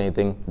accomplish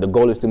anything. The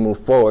goal is to move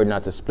forward,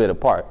 not to split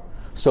apart.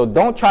 So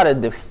don't try to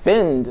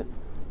defend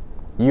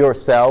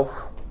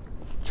yourself.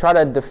 Try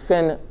to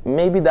defend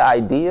maybe the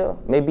idea.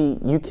 Maybe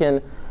you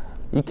can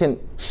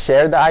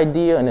share the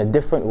idea in a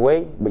different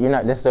way, but you're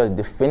not necessarily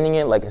defending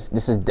it like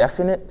this is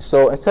definite.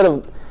 So instead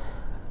of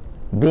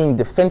being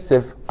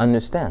defensive,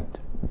 understand.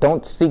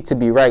 Don't seek to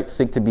be right,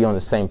 seek to be on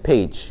the same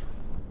page.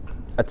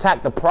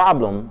 Attack the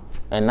problem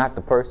and not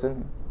the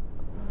person.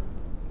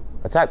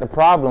 Attack the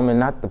problem and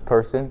not the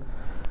person.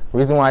 The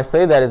reason why I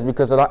say that is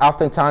because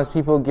oftentimes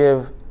people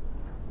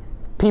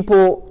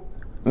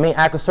may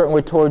act a certain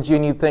way towards you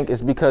and you think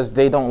it's because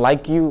they don't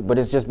like you, but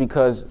it's just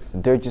because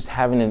they're just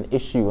having an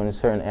issue in a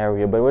certain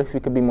area. But what if you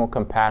could be more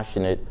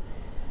compassionate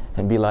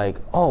and be like,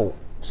 oh,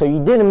 so you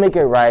didn't make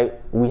it right.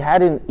 We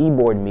had an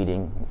e-board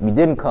meeting. You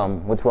didn't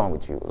come. What's wrong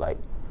with you? I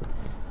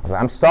was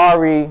like, I'm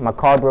sorry, my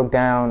car broke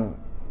down,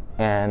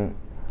 and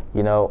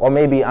or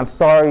maybe I'm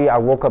sorry I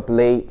woke up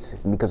late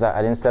because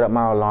I didn't set up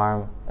my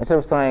alarm. Instead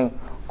of saying,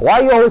 why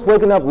are you always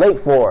waking up late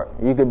for?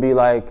 You could be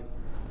like,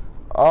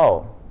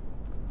 oh,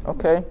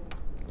 okay.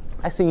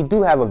 I see you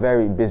do have a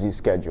very busy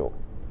schedule.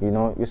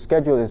 Your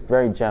schedule is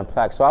very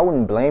jam-packed. So I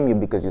wouldn't blame you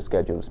because your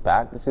schedule is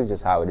packed. This is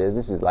just how it is.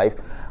 This is life.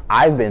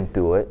 I've been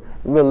through it.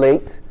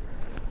 Relate.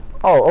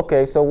 Oh,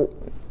 okay. So,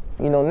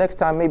 next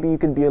time maybe you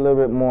could be a little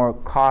bit more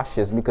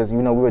cautious because,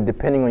 we were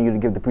depending on you to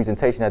give the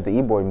presentation at the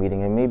e-board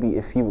meeting. And maybe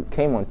if you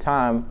came on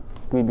time,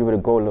 we'd be able to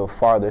go a little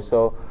farther.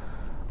 So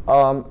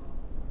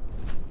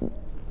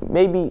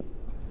maybe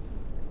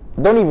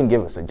don't even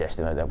give a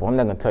suggestion at that point. I'm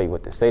not going to tell you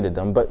what to say to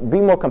them, but be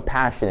more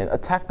compassionate.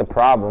 Attack the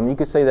problem. You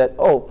could say that,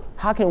 oh,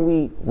 how can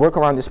we work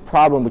around this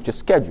problem with your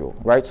schedule,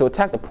 right? So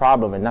attack the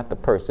problem and not the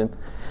person.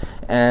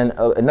 And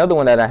another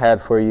one that I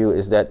had for you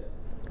is that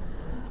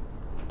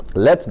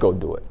let's go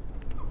do it.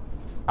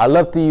 I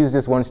love to use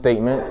this one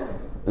statement.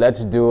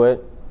 Let's do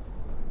it.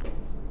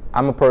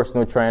 I'm a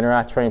personal trainer.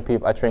 I train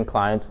people. I train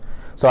clients.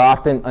 So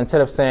often,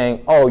 instead of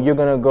saying, oh, you're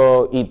going to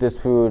go eat this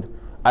food,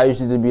 I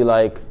usually be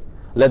like,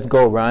 let's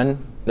go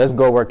run, let's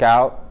go work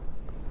out.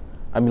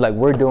 I'd be like,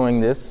 we're doing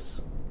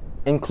this.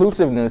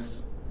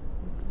 Inclusiveness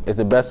is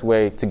the best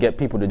way to get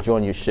people to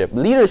join your ship.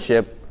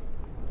 Leadership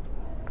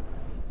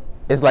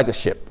is like a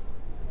ship.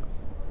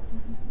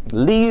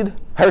 Lead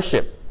her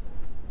ship.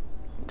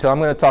 So I'm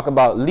going to talk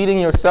about leading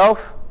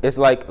yourself. It's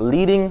like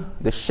leading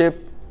the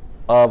ship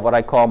of what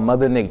I call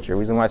Mother Nature. The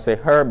reason why I say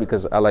her,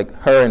 because I like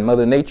her and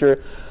Mother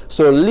Nature.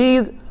 So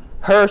lead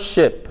her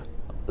ship.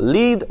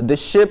 Lead the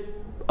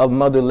ship of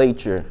Mother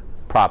Nature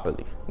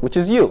properly, which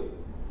is you.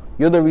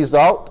 You're the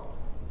result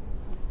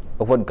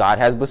of what God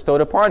has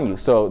bestowed upon you.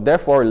 So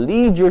therefore,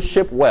 lead your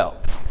ship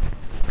well.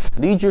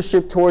 Lead your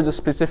ship towards a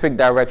specific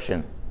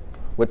direction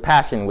with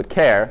passion, with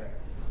care,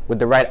 with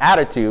the right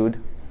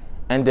attitude,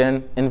 and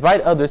then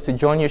invite others to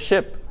join your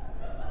ship.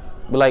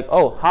 Be like,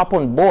 oh, hop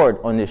on board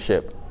on this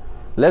ship.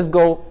 Let's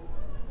go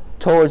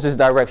towards this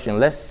direction.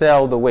 Let's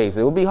sail the waves.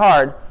 It will be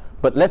hard,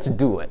 but let's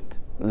do it.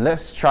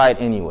 Let's try it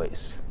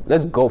anyways.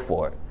 Let's go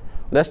for it.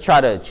 Let's try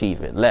to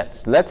achieve it.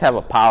 Let's have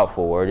a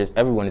powerful word.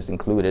 Everyone is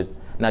included,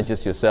 not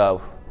just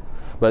yourself.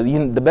 But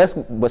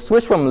but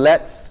switch from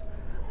let's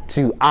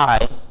to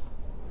I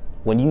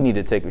when you need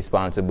to take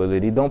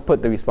responsibility. Don't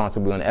put the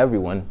responsibility on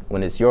everyone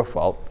when it's your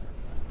fault.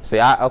 Say,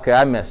 okay,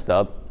 I messed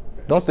up.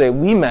 Don't say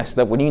we messed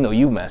up when you know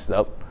you messed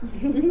up.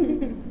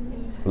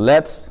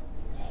 Let's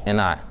and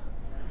I.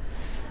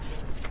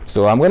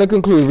 So I'm going to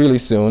conclude really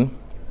soon.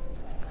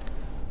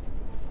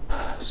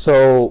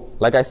 So,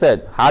 like I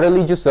said, how to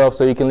lead yourself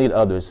so you can lead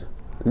others.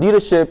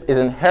 Leadership is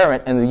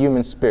inherent in the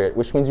human spirit,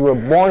 which means you were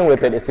born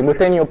with it. It's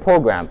within your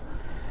program.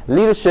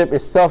 Leadership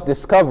is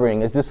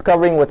self-discovering. It's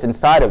discovering what's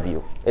inside of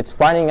you. It's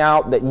finding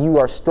out that you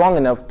are strong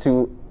enough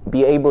to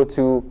be able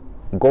to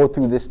go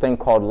through this thing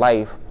called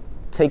life,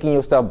 taking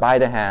yourself by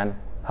the hand,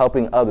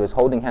 helping others,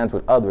 holding hands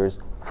with others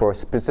for a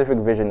specific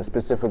vision, a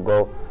specific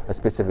goal, a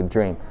specific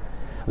dream.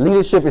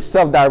 Leadership is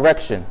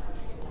self-direction,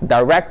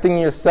 directing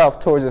yourself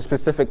towards a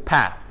specific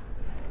path,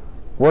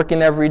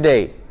 working every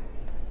day.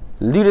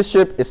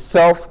 Leadership is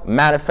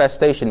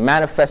self-manifestation,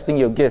 manifesting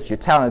your gifts, your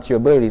talents, your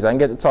abilities. I didn't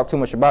get to talk too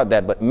much about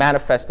that, but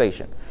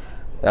manifestation.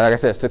 Like I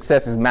said,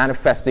 success is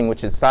manifesting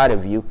what's inside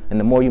of you, and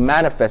the more you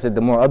manifest it,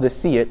 the more others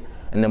see it,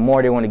 and the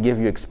more they want to give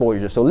you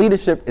exposure. So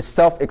leadership is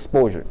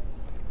self-exposure.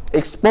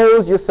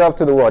 Expose yourself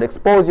to the world.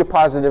 Expose your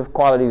positive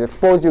qualities.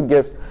 Expose your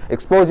gifts.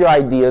 Expose your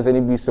ideas, and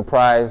you'll be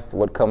surprised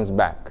what comes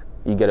back.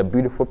 You get a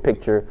beautiful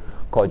picture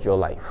called your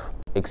life.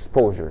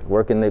 Exposure.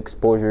 Work in the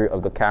exposure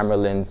of the camera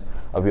lens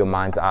of your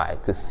mind's eye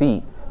to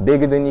see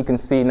bigger than you can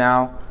see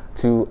now,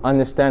 to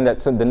understand that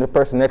the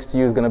person next to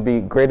you is going to be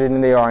greater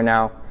than they are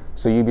now,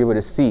 so you'll be able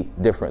to see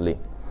differently.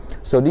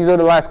 So these are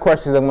the last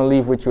questions I'm going to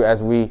leave with you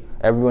as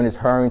everyone is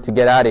hurrying to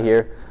get out of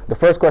here. The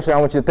first question I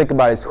want you to think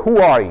about is, who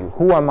are you?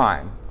 Who am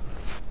I?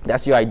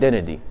 That's your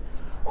identity.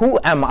 Who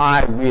am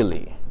I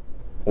really?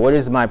 What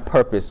is my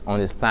purpose on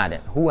this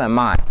planet? Who am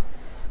I?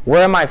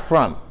 Where am I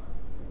from?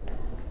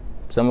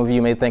 Some of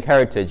you may think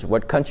heritage,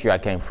 what country I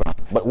came from.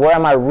 But where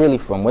am I really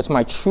from? What's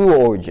my true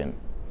origin?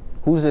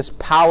 Who's this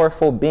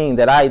powerful being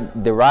that I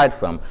derived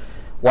from?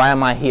 Why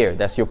am I here?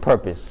 That's your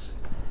purpose.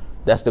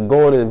 That's the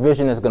goal, the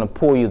vision that's going to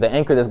pull you, the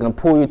anchor that's going to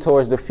pull you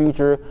towards the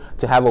future,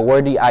 to have a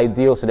worthy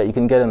ideal so that you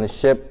can get on the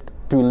ship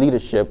through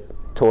leadership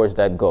towards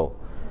that goal.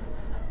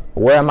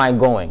 Where am I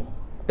going?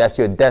 That's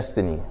your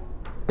destiny.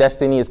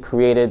 Destiny is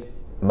created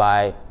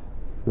by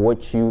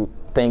what you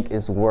think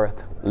is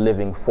worth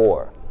living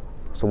for.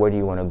 So where do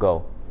you want to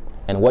go?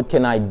 And what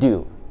can I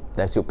do?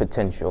 That's your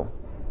potential.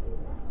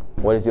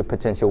 What is your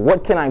potential?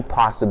 What can I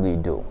possibly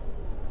do?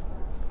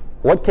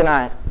 What can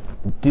I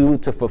do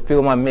to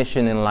fulfill my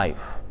mission in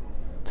life?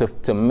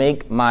 To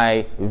make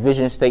my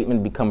vision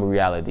statement become a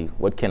reality?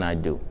 What can I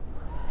do?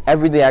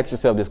 Every day ask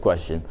yourself this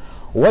question.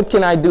 What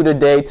can I do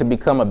today to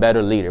become a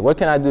better leader? What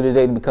can I do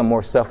today to become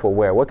more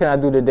self-aware? What can I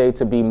do today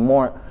to be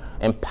more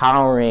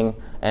empowering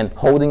and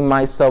holding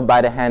myself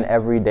by the hand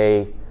every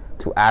day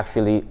to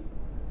actually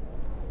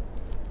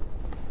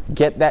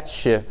get that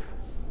ship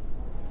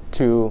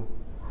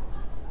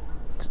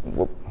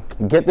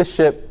get the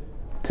ship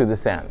to the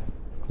sand.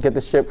 Get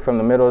the ship from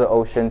the middle of the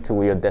ocean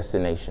to your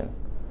destination.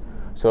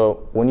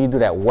 So when you do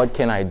that, what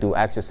can I do?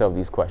 Ask yourself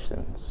these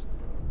questions.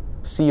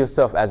 See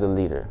yourself as a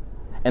leader.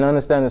 And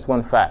understand this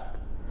one fact.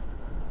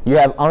 You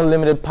have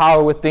unlimited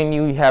power within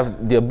you. You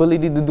have the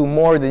ability to do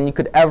more than you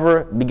could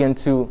ever begin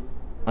to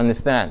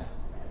understand.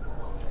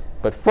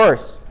 But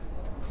first,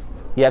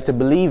 you have to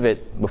believe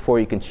it before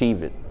you can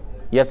achieve it.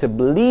 You have to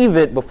believe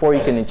it before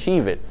you can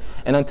achieve it.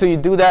 And until you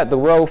do that, the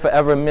world will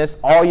forever miss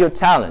all your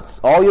talents,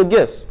 all your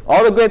gifts,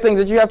 all the great things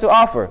that you have to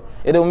offer.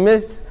 It'll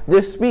miss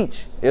this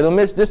speech. It'll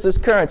miss this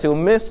current. It'll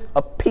miss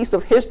a piece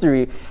of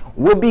history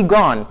will be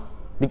gone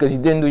because you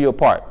didn't do your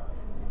part.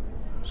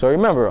 So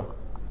remember,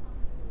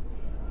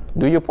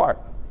 do your part.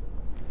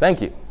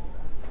 Thank you.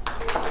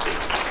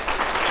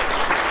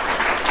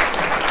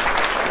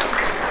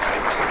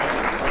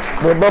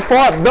 But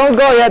before, don't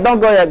go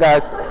yet,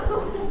 guys.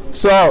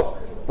 So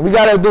we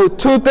got to do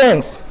two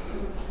things.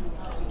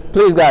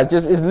 Please, guys,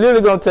 it's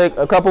literally going to take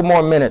a couple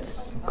more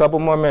minutes.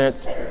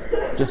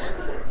 Just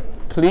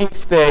please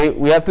stay.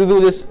 We have to do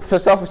this for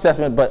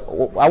self-assessment, but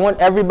I want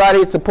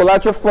everybody to pull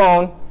out your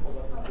phone,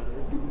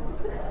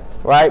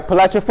 right? Pull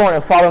out your phone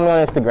and follow me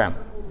on Instagram.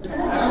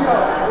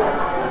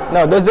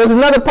 No, there's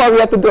another part we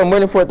have to do. I'm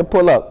waiting for it to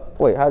pull up.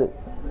 Wait,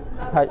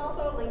 There's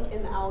also a link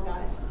in the OWL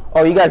guide.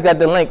 Oh, you guys got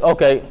the link.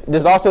 Okay.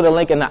 There's also the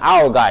link in the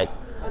OWL guide.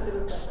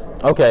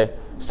 Okay.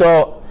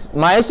 So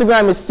my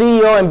Instagram is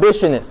CEO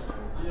Ambitionist.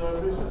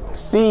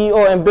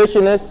 CEO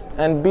Ambitionist,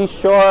 and be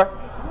sure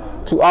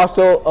to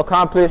also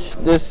accomplish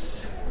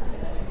this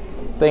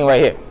thing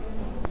right here.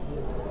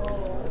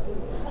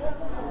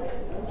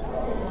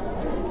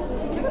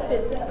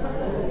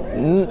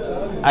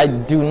 I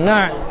do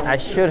not. I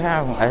should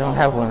have one. I don't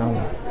have one on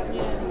me.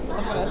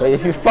 But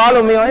if you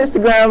follow me on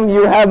Instagram,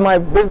 you have my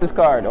business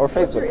card or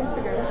Facebook.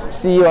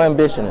 CEO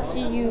Ambitionist.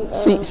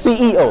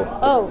 CEO.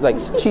 Oh. Like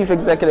Chief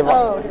Executive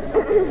Officer.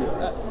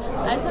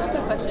 I just have a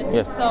quick question.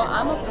 Yes. So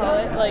I'm a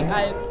poet. Like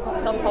I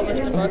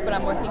self-published a book, but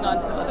I'm working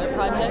on some other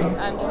projects.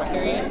 I'm just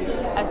curious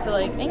as to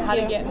like how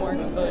to get more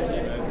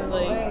exposure.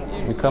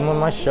 Like You come on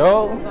my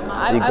show.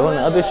 You go on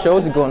other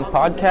shows. You go on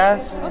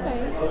podcasts.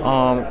 okay.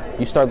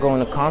 You start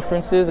going to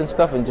conferences and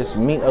stuff and just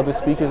meet other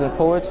speakers and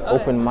poets,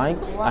 open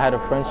mics. I had a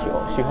friend,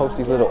 she hosts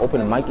these little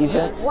open mic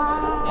events,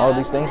 all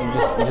these things. You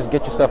just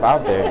get yourself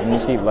out there and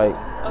you keep like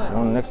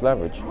on the next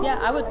leverage. Yeah,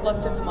 I would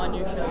love to come on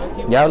your show if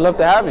you Yeah, I'd love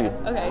to have you.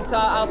 Okay, so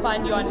I'll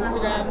find you on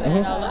Instagram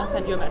and I'll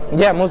send you a message.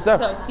 Yeah, most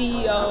definitely. So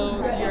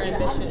CEO, your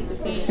ambition.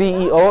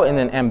 CEO and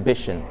then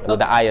ambition with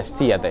the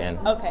IST at the end.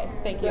 Okay,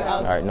 thank you.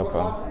 All right, no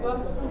problem.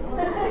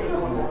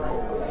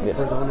 Yes.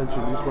 First, I want to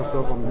introduce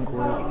myself. I'm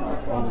Nicole.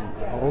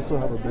 I also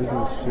have a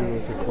business too.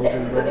 It's a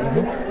clothing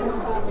brand.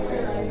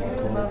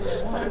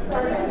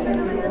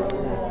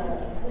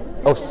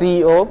 Oh,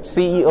 CEO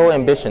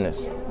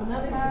Ambitionist.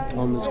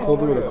 It's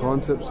clothing with a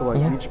concept, so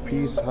like each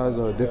piece has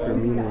a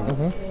different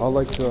meaning. I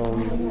like to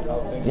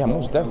Yeah,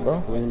 most definitely, bro.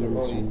 explain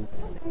them to you.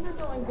 Things are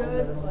going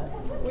good.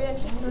 We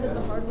actually started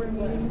the hardware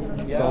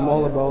meeting. So I'm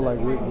all about like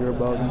we're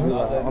about to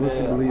like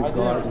honestly believe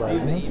God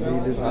like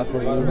made this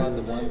happen.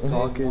 You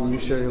talking, you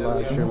share your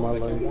life, share my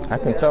life. I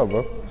can tell,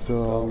 bro.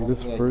 So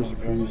this first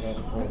piece,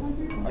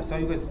 I saw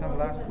you guys sent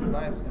last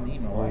night an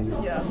email,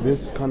 right?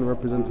 this kind of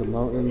represents a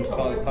mountain.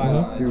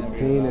 Through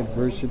pain,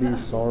 adversity,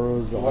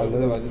 sorrows, I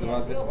live.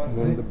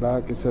 Then the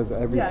back it says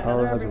every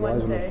power has a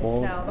rise and a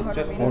fall.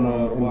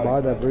 And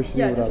by the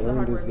adversity, what I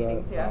learned is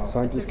that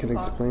scientists can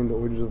explain the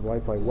origins of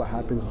life, like what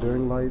happens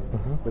during life,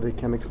 but they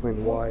can't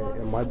explain why.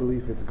 In my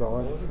belief, it's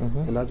God,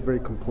 and that's very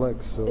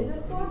complex. So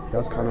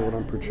that's kind of what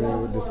I'm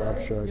portraying with this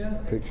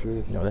abstract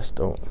picture. No, that's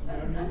dope.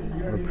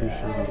 I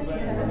appreciate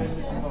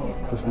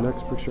it. This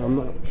next picture, I'm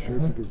not sure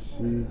if you could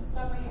see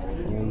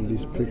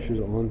these pictures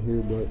on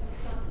here, but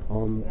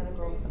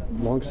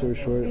long story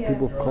short,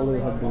 people of color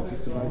have been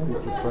systematically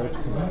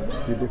suppressed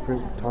through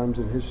different times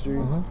in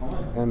history.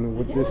 And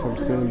with this, I'm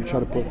saying you try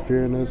to put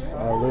fear in us,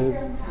 I live.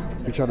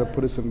 You try to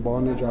put us in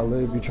bondage, I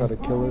live. You try to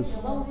kill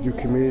us, your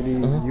community,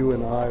 you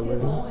and I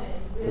live.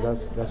 So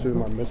that's really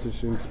my message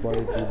to inspire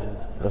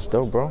people. That's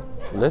dope, bro.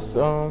 Let's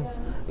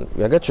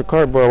I got your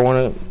card, bro. I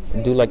want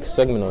to do like a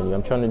segment on you.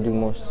 I'm trying to do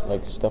more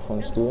like stuff on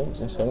the students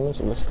and segments,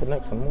 so let's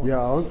connect some more. Yeah,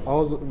 I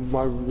was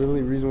my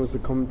really reason was to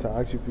come to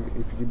ask you if you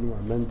could be my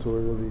mentor,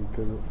 really,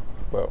 because.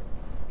 Bro,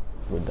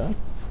 we're done.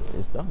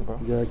 It's done, bro.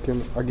 Yeah,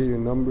 I give you a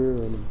number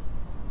and.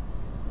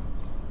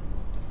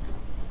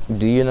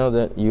 Do you know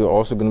that you're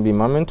also gonna be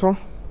my mentor?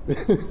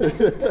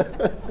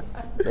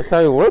 That's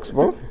how it works,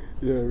 bro.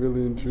 Yeah,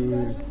 really and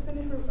truly. Just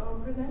finish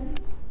presenting.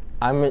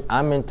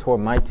 I mentor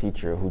my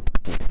teacher who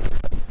teaches.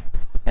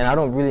 And I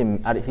don't really,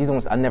 he's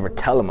almost, I never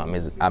tell him I'm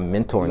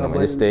mentoring him in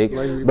this stage.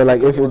 But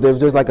like if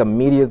there's like a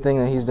media thing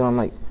that he's doing, I'm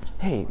like,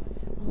 hey,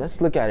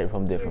 let's look at it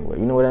from a different way.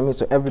 You know what I mean?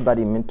 So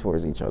everybody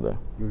mentors each other.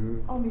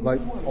 Like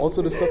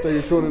also the stuff that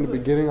you're showing in the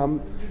beginning,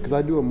 because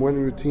I do a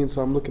morning routine,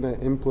 so I'm looking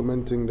at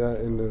implementing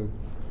that in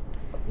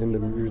the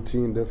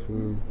routine,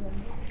 definitely.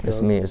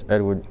 It's me, it's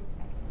Edward.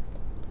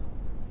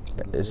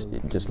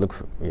 Just look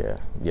for, yeah,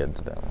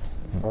 that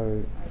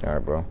one. All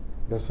right, bro.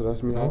 Yeah, so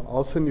that's me.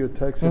 I'll send you a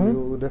text and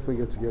we'll definitely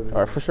get together. All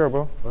right, for sure,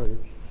 bro. All right.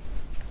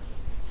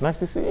 Nice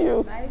to see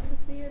you. Nice to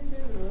see you too.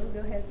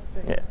 Go ahead.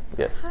 Yeah,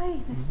 yes. Hi,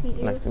 nice to meet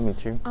you. Nice to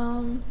meet you.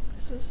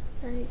 This was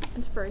very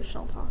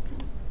inspirational talk.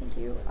 Thank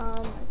you. I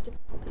have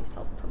difficulty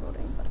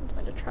self-promoting, but I'm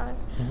going to try.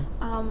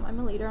 I'm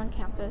a leader on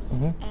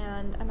campus,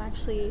 and I'm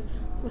actually,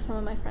 with some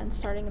of my friends,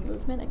 starting a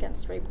movement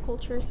against rape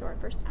culture. So our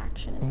first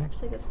action is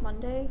actually this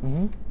Monday,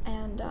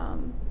 and I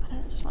don't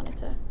know, just wanted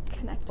to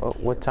connect with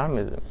you. What time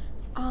is it?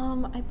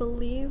 I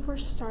believe we're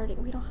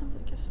starting. We don't have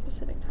like a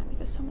specific time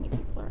because so many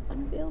people are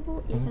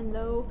unavailable, even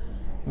though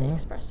they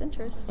express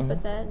interest.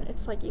 But then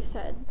it's like you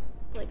said,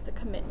 like the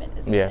commitment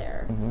isn't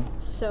there.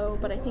 So,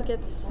 but I think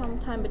it's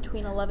sometime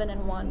between 11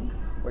 and 1.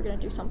 We're gonna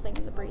do something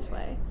in the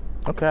Breezeway.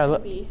 Okay, It's gonna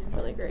be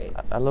really great.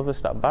 I love to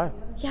stop by.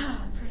 Yeah,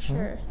 for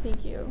sure.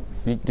 Thank you.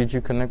 Did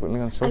you connect with me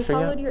on I social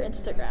followed yet? your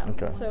Instagram.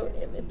 Okay. So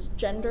it's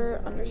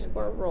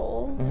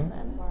gender_role, and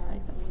then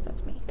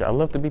that's me. I'd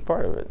love to be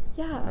part of it.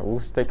 Yeah. We'll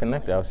stay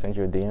connected. I'll send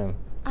you a DM.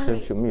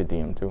 shoot me a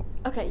DM too.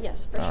 Okay,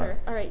 yes, for sure.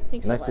 All right,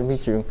 thanks Nice so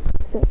much. to meet you.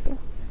 Thank you.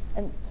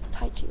 And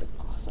Tai Chi was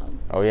awesome.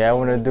 Oh yeah, I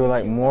want to do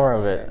like more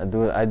of it.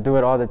 I do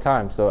it all the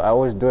time. So I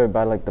always do it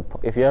by like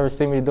if you ever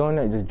see me doing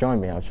it, just join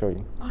me. I'll show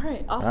you. All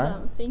right,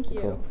 awesome. Thank you.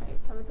 Cool. All right,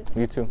 have a good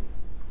day. You too.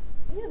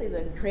 You did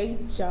a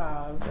great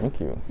job.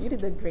 Thank you. You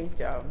did a great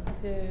job.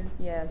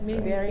 Yes,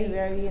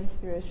 very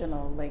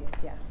inspirational. Like,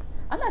 yeah.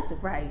 I'm not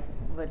surprised,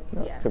 but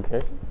No, yeah. it's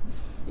okay.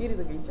 You did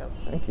a great job.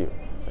 Thank you.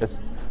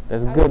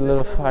 There's good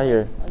little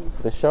fire.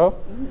 The show?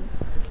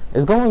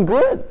 It's going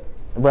good.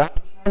 But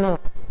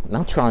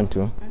I'm trying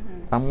to.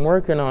 I'm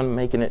working on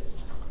making it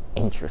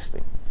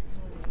interesting.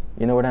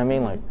 You know what I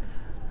mean? Like,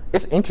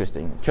 it's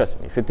interesting.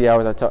 Trust me. 50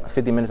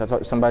 minutes I talk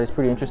to somebody is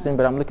pretty interesting,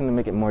 but I'm looking to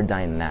make it more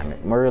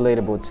dynamic, more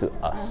relatable to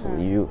us,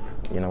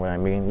 youth. You know what I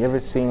mean? You ever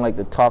seen like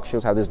the talk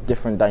shows, how there's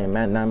different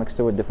dynamics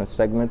to it, different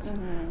segments?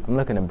 I'm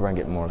looking to bring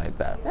it more like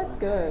that. That's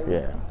good.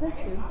 Yeah. That's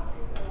good.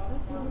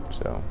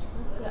 So.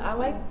 I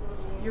like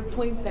your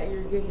points that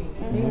you're giving.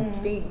 It made me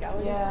think. I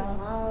was just like,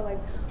 wow, like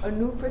a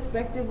new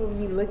perspective of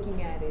me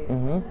looking at it.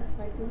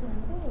 Like, this is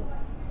cool.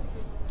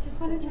 Just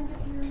want to check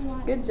if you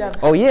want. Good job.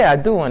 Oh yeah, I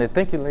do want it.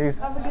 Thank you, ladies.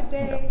 Have a good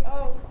day.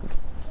 Oh.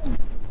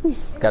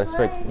 Gotta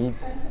expect. Here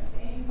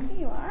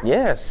you are.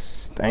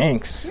 Yes,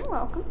 thanks. You're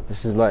welcome.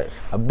 This is like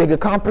a big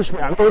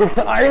accomplishment. I made it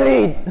to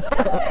Eileen.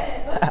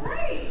 That's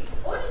great.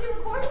 Oh, did you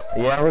record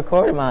it? Yeah, I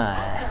recorded mine.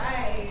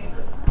 Right.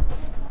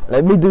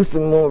 Let me do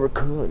some more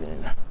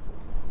recording.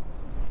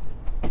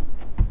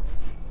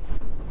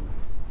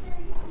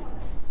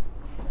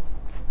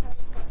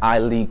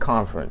 iLead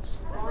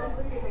conference.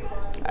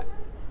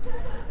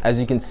 As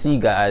you can see,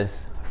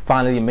 guys,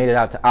 finally made it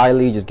out to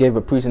iLead. Just gave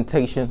a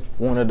presentation,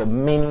 one of the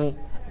many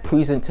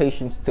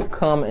presentations to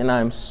come, and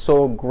I'm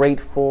so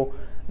grateful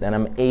that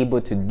I'm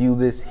able to do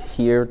this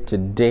here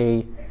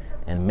today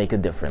and make a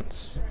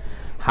difference.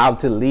 How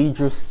to lead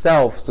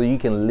yourself so you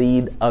can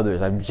lead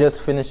others. I've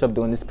just finished up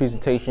doing this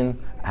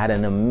presentation. I had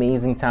an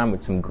amazing time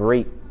with some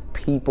great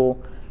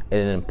people. It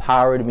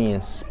empowered me,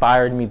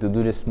 inspired me to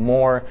do this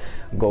more,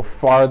 go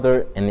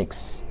farther, and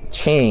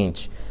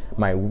exchange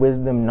my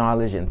wisdom,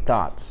 knowledge, and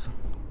thoughts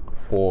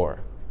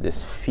for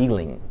this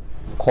feeling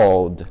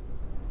called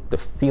the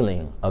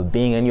feeling of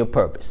being in your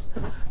purpose.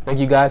 Thank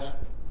you guys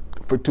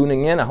for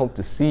tuning in. I hope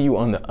to see you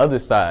on the other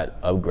side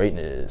of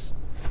greatness.